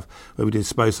Bowie stuff, where we did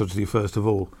Space Oddity first of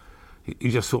all,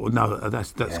 you just sort of know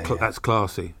that's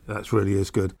classy. That really is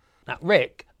good. Now,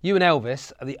 Rick, you and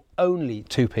Elvis are the only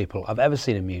two people I've ever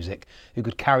seen in music who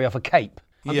could carry off a cape.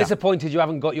 I'm disappointed you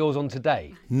haven't got yours on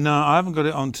today. No, I haven't got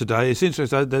it on today. It's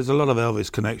interesting. There's a lot of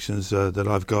Elvis connections that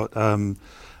I've got.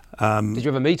 Did you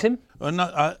ever meet him?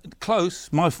 No,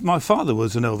 close. My father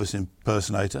was an Elvis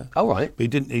impersonator. Oh, right.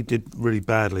 But he did really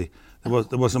badly. There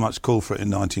wasn't much call for it in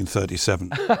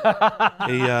 1937.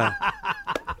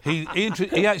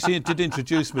 He actually did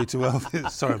introduce me to Elvis.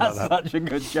 Sorry about that. That's such a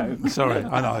good joke. Sorry,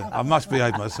 I know. I must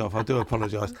behave myself. I do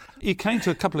apologise. He came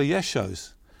to a couple of Yes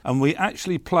shows, and we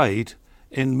actually played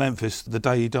in Memphis the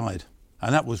day he died,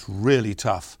 and that was really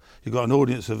tough. You got an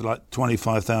audience of like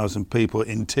 25,000 people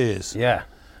in tears. Yeah,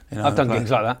 I've done gigs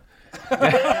like that.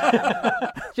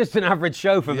 Just an average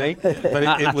show for me. But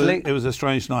it was a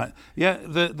strange night. Yeah,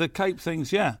 the cape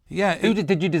things, yeah.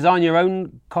 Did you design your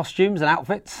own costumes and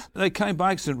outfits? They came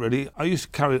by accident, really. I used to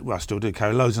carry, I still do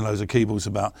carry loads and loads of keyboards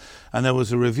about, and there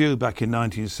was a review back in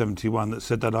 1971 that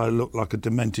said that I looked like a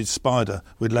demented spider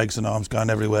with legs and arms going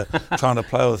everywhere trying to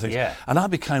play all the things. Yeah. And I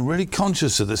became really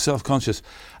conscious of this, self-conscious,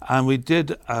 and we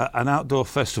did an outdoor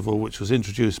festival which was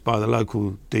introduced by the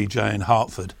local DJ in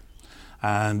Hartford.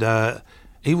 And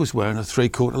he was wearing a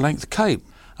 3/4 length cape.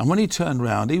 And when he turned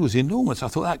round, he was enormous. I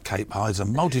thought, that cape hides a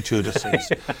multitude of things.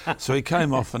 So he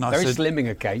came off and I Very said... Very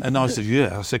slimming a cape. And I said,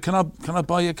 yeah. I said, can I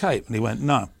buy you a cape? And he went,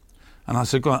 no. And I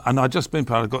said, go on. And I'd just been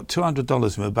paid. I got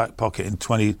 $200 in my back pocket in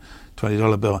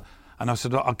 $20 bill. And I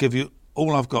said, I'll give you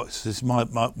all I've got. This is my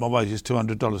wage is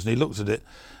 $200. And he looked at it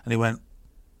and he went,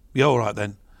 yeah, all right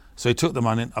then. So he took the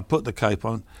money, I put the cape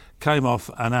on, came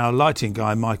off, and our lighting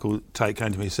guy, Michael Tate,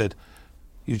 came to me and said,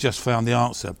 you just found the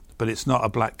answer, but it's not a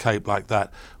black cape like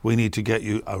that. We need to get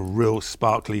you a real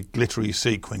sparkly, glittery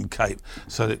sequin cape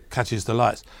so that it catches the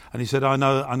lights. And he said, I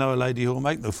know a lady who will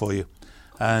make them for you.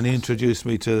 And he introduced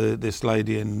me to this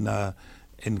lady in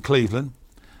Cleveland,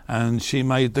 and she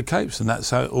made the capes, and that's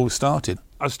how it all started.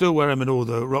 I still wear them in all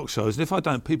the rock shows, and if I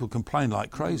don't, people complain like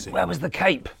crazy. Where was the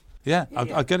cape? Yeah,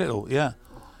 I get it all, yeah.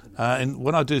 And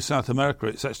when I do South America,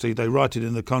 it's actually, they write it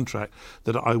in the contract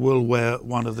that I will wear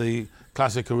one of the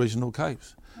classic original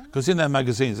capes, because in their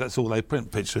magazines that's all they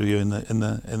print, picture of you in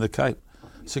the cape.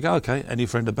 So go, okay, any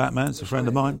friend of Batman's a friend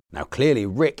of mine. Now clearly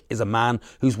Rick is a man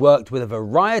who's worked with a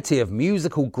variety of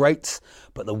musical greats,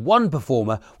 but the one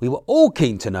performer we were all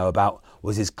keen to know about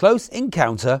was his close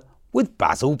encounter with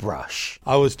Basil Brush.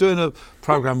 I was doing a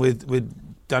programme with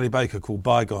Danny Baker called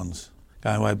Bygones,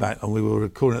 going way back, and we were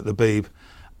recording at the Beeb,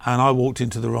 and I walked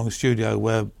into the wrong studio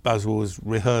where Basil was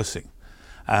rehearsing.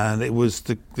 And it was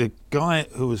the guy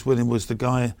who was with him was the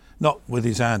guy, not with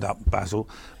his hand up, Basil,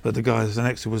 but the guy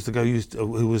next to was the guy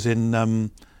who was in a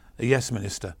Yes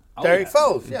Minister. Derek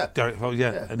Foles, yeah. Derek Foles,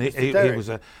 yeah. And he was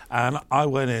there. And I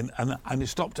went in and he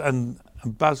stopped and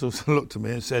Basil looked at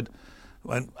me and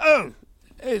went, oh,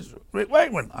 it's Rick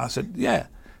Wakeman. I said, yeah.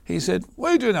 He said, what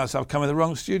are you doing now? So I've come in the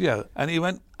wrong studio. And he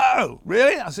went, oh,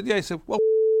 really? I said, yeah. He said, well,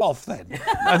 off then.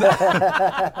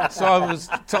 So I was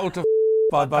told to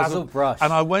by Basil Brush.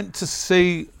 And I went to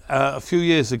see, a few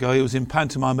years ago, he was in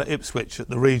pantomime at Ipswich at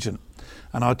the Regent,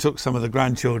 and I took some of the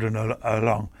grandchildren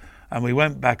along, and we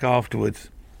went back afterwards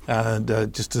and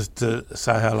just to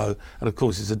say hello. And of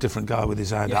course, it's a different guy with his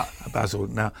hand up, Basil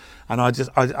now. And I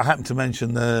happened to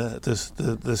mention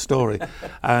the story,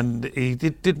 and he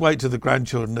did wait till the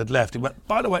grandchildren had left. He went,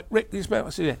 by the way, Rick, do you spell?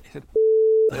 I said, yeah. He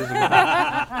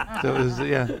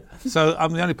said, So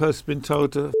I'm the only person who's been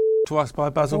told to us by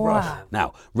Basil Brush.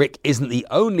 Now, Rick isn't the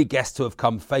only guest to have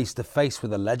come face to face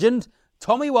with a legend.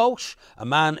 Tommy Walsh, a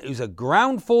man who's a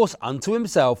ground force unto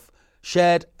himself,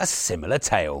 shared a similar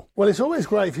tale. Well, it's always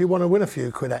great if you want to win a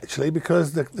few quid, actually,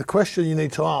 because the question you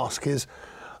need to ask is,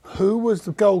 who was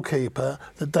the goalkeeper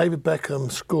that David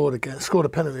Beckham scored a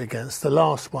penalty against, the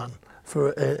last one,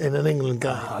 in an England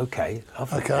game? Okay.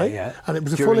 Okay. Yeah. And it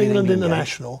was a full England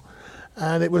international.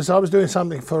 And I was doing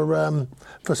something for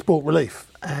Sport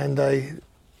Relief, and they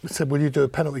said, will you do a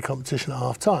penalty competition at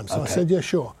half time? So I said, yeah,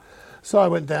 sure. So I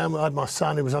went down, I had my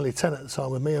son, who was only 10 at the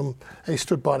time with me, and he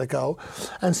stood by the goal.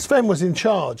 And Sven was in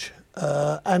charge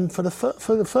and for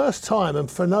the first time, and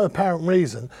for no apparent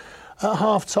reason, at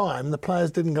half-time, the players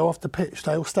didn't go off the pitch.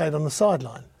 They all stayed on the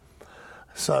sideline.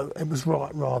 So it was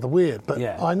rather weird. But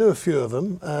I knew a few of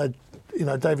them.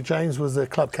 David James was the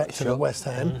club captain at West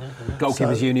Ham.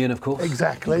 Goalkeepers Union, of course.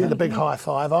 Exactly, the big high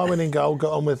five. I went in goal,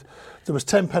 got on with... There was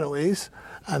 10 penalties,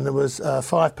 and there was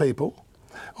 5 people.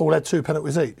 All had 2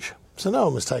 penalties each. So no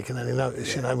one was taking any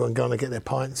notice, everyone going to get their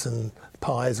pints and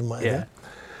pies and whatever. Yeah.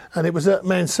 And it was at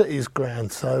Man City's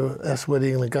ground, so that's where the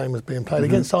England game was being played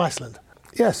against Iceland.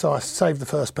 Yeah, so I saved the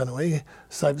first penalty,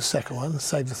 saved the second one,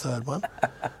 saved the third one,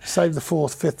 saved the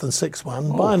fourth, fifth and sixth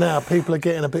one. By now, people are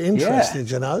getting a bit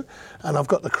interested, and I've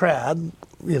got the crowd,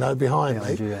 behind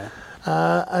me. Yeah.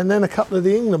 And then a couple of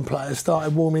the England players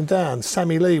started warming down.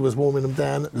 Sammy Lee was warming them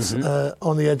down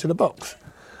on the edge of the box.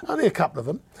 Only a couple of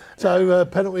them. So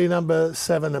penalty number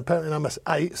 7 and penalty number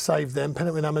 8 saved them.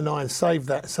 Penalty number 9 saved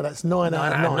that. So that's 9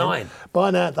 out of 9. By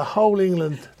now, the whole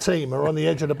England team are on the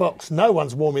edge of the box. No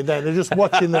one's warming down. They're just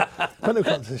watching the penalty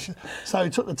competition. So he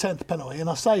took the 10th penalty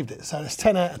and I saved it. So it's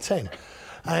 10 out of 10.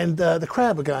 And the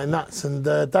crowd were going nuts. And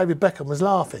David Beckham was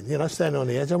laughing, standing on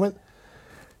the edge. I went,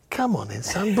 come on in,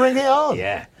 son, bring it on.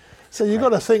 Yeah. So you've got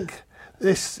to think...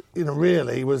 This,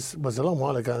 really, was a long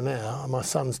while ago now. My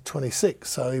son's 26,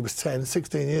 so he was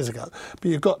 16 years ago. But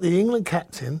you've got the England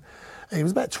captain, he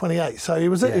was about 28, so he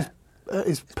was at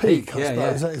his peak, I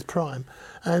suppose, at his prime.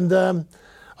 And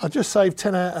I just saved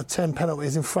 10 out of 10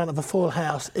 penalties in front of a full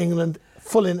house, England,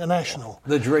 full international.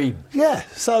 The dream. Yeah,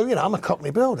 so, I'm a Cockney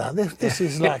builder. This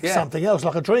is like something else,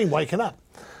 like a dream waking up.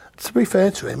 To be fair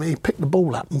to him, he picked the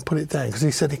ball up and put it down because he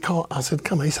said he can't. I said,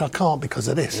 come on. He said, I can't because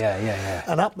of this. Yeah.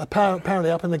 And apparently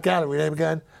up in the gallery, they were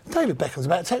going, David Beckham's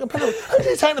about to take a penalty. Who did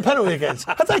he take the penalty against?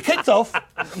 Have they kicked off?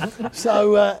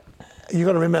 So you've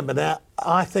got to remember now,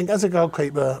 I think as a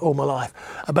goalkeeper all my life,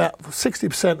 about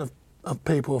 60% of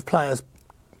people, of players,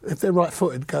 if they're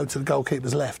right-footed, go to the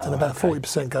goalkeeper's left, and about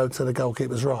 40% go to the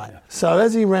goalkeeper's right. So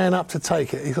as he ran up to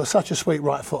take it, he's got such a sweet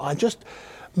right foot. I just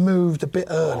moved a bit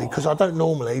early because I don't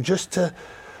normally, just to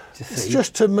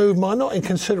move my not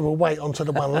inconsiderable weight onto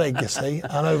the one leg, you see,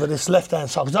 and over this left-hand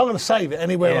side, because I'm going to save it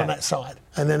anywhere on that side.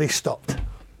 And then he stopped.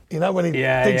 When he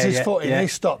digs his foot in, he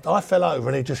stopped. I fell over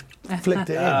and he just flicked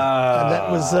it in. And that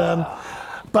was...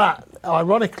 but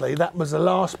ironically, that was the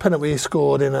last penalty he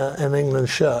scored in an England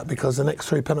shirt because the next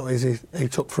 3 penalties he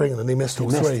took for England, he missed all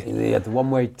 3. He had the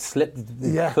one where he slipped,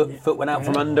 the foot went out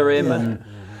from under him and...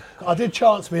 I did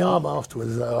chance my arm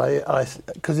afterwards, though,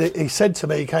 because he said to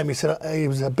me, he said he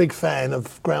was a big fan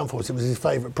of Ground Force. It was his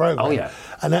favourite programme. Oh, yeah.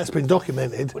 And that's been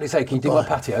documented. What did he say? Can you do my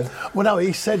patio? Well, no,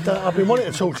 he said, I've been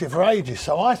wanting to talk to you for ages,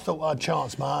 so I thought I'd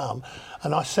chance my arm.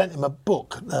 And I sent him a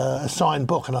book, a signed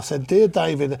book, and I said, Dear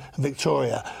David and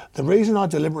Victoria, the reason I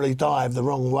deliberately dived the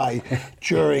wrong way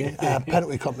during our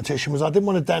penalty competition was I didn't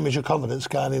want to damage your confidence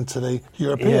going into the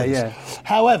Europeans. Yeah.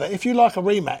 However, if you like a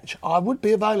rematch, I would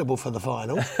be available for the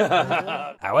final.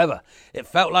 However, it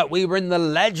felt like we were in the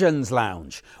Legends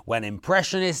Lounge when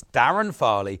impressionist Darren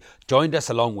Farley joined us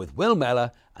along with Will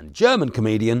Mellor and German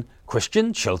comedian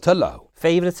Christian Schulte-Loh.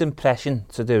 Favourite impression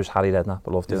to do is Harry Redknapp.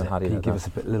 I love doing Harry Redknapp. Can you give us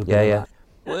a little bit of that?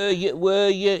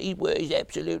 He's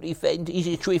absolutely fantastic. He's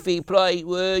a terrific player.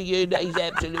 He's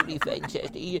absolutely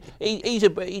fantastic. He's a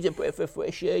breath of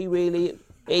fresh air. He really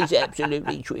is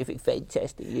absolutely terrific,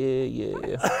 fantastic. Yeah.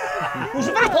 It was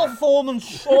a very poor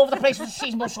performance all over the place of the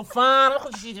season so far. Look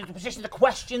at the position of the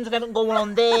questions and everything going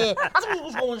on there. I think it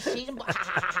was going on the season, but look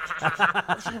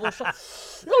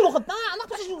at that. And that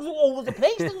position was all over the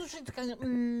place.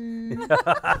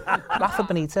 Rafa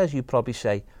Benitez, you'd probably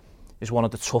say, is one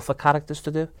of the tougher characters to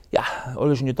do. Yeah,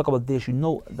 always when you talk about this, you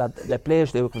know that the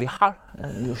players, they work very hard.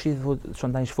 You see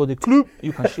sometimes for the club,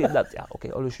 you can see that,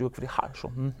 always you work very hard.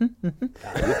 So, you can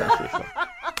see so.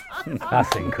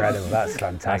 That's incredible, that's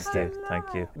fantastic.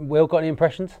 Thank you. Will, got any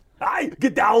impressions? Hey,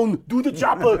 get down, do the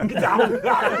chopper, get down, do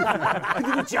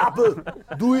the chopper,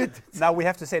 do it. Now we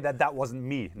have to say that wasn't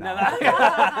me. So,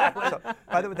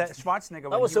 by the way, that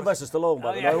Schwarzenegger... That was Sylvester Stallone,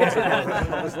 by the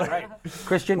way.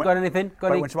 Christian, got anything?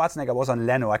 When Schwarzenegger was on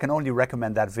Leno, I can only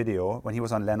recommend that video when he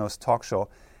was on Leno's talk show.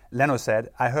 Leno said,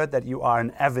 I heard that you are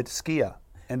an avid skier.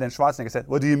 And then Schwarzenegger said,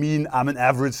 what do you mean I'm an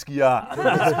average skier?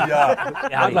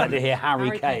 I'd like to hear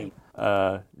Harry Kane.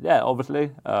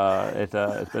 Obviously. It's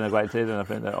been a great season. I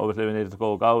think that obviously we need to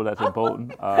score a goal. That's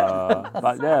important.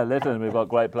 But yeah, listen, we've got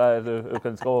great players who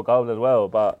can score goals as well.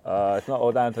 But it's not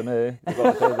all down to me. We've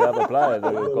got to see the other players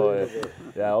who have got it.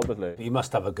 Yeah, obviously. You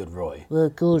must have a good Roy. Well,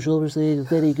 of course, obviously, it's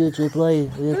very good to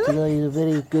play. We have to play a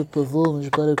very good performance,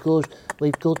 but of course,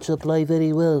 we've got to play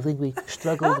very well. I think we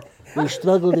struggled We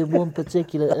struggled in one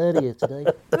particular area today,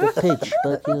 the pitch,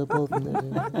 but apart from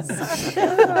that...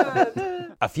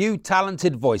 A few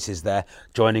talented voices there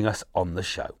joining us on the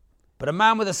show. But a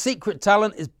man with a secret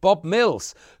talent is Bob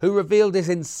Mills, who revealed his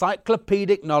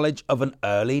encyclopedic knowledge of an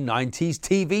early 90s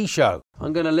TV show.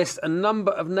 I'm going to list a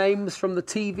number of names from the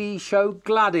TV show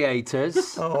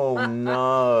Gladiators. Oh,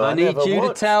 no. I need you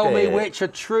to tell me it. which are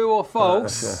true or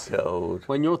false. Cold.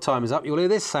 When your time is up, you'll hear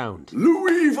this sound.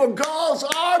 Louis van Gaal's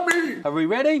army! Are we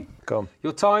ready? Come.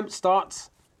 Your time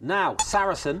starts now.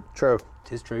 Saracen. True.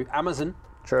 Tis true. Amazon.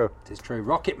 True. Tis true.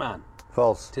 Rocket Man.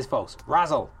 False. Tis false.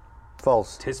 Razzle.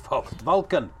 False. Tis false.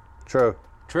 Vulcan. True.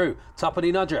 True.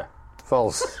 Tuppeny Nudger.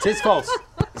 False. Tis false.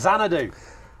 Xanadu.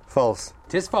 False.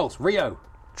 Tis false. Rio.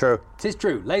 True. Tis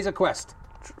true. Laser Quest.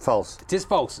 False. Tis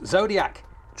false. Zodiac.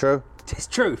 True. Tis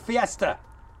true. Fiesta.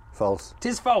 False.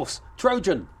 Tis false.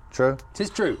 Trojan. True. Tis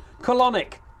true.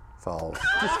 Colonic. False.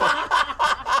 Tis false.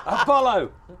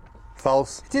 Apollo.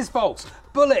 False. Tis false.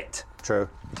 Bullet. True.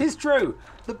 Tis true.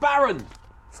 The Baron.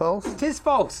 False. Tis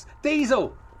false.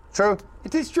 Diesel. True.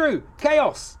 It is true.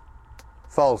 Chaos.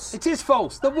 False. It is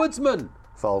false. The Woodsman.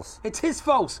 False. It is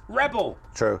false. Rebel.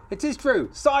 True. It is true.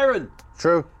 Siren.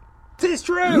 True. It is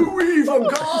true. Louis van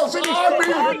Gaal's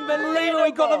army! Unbelievable.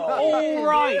 We got them all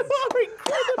right.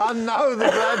 I know the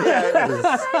Gladiators.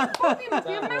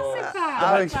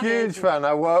 I'm a huge fan.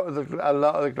 I work with a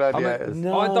lot of the Gladiators.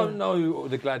 I don't know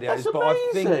the Gladiators, but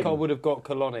I think I would have got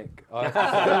Colonic.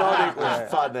 Colonic was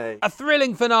funny. A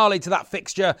thrilling finale to that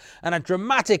fixture and a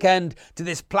dramatic end to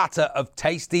this platter of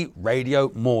tasty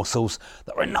radio morsels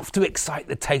that were enough to excite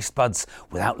the taste buds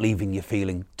without leaving you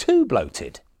feeling too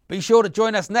bloated. Be sure to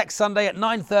join us next Sunday at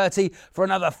 9:30 for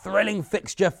another thrilling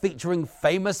fixture featuring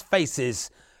famous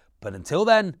faces. But until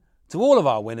then, to all of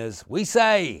our winners, we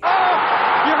say... You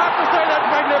have to say that's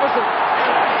magnificent.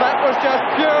 That was just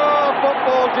pure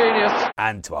football genius.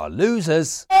 And to our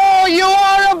losers... Oh, you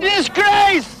are a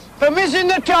disgrace! For missing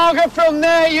the target from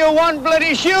there, you want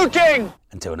bloody shooting!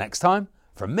 Until next time,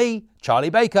 from me, Charlie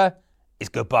Baker, is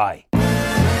goodbye.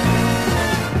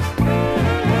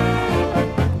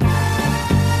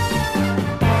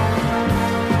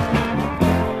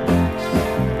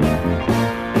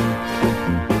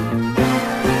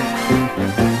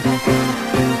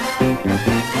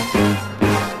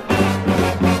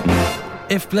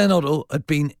 If Glenn Otto had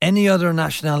been any other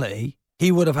nationality,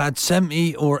 he would have had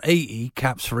 70 or 80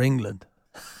 caps for England.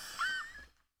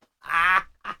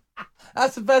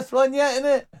 That's the best one yet, isn't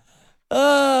it?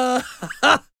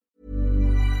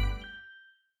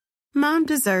 Mom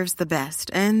deserves the best,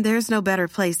 and there's no better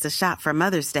place to shop for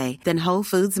Mother's Day than Whole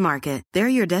Foods Market. They're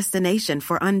your destination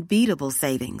for unbeatable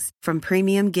savings, from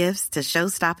premium gifts to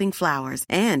show-stopping flowers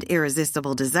and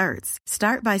irresistible desserts.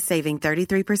 Start by saving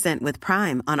 33% with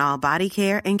Prime on all body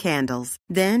care and candles.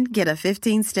 Then get a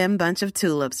 15-stem bunch of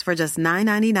tulips for just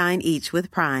 $9.99 each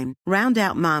with Prime. Round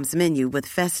out Mom's menu with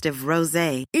festive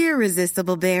rosé,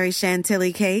 irresistible berry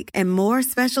chantilly cake, and more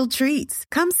special treats.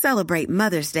 Come celebrate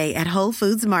Mother's Day at Whole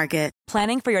Foods Market.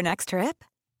 Planning for your next trip?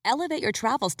 Elevate your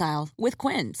travel style with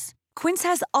Quince. Quince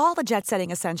has all the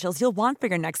jet-setting essentials you'll want for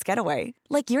your next getaway,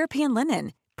 like European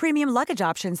linen, premium luggage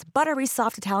options, buttery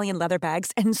soft Italian leather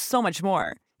bags, and so much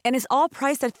more. And is all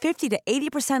priced at 50 to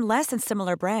 80% less than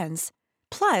similar brands.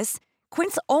 Plus,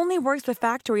 Quince only works with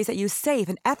factories that use safe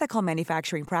and ethical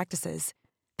manufacturing practices.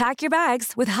 Pack your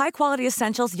bags with high-quality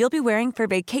essentials you'll be wearing for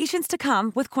vacations to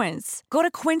come with Quince. Go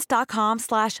to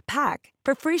quince.com/pack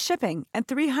for free shipping and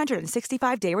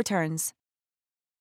 365-day returns.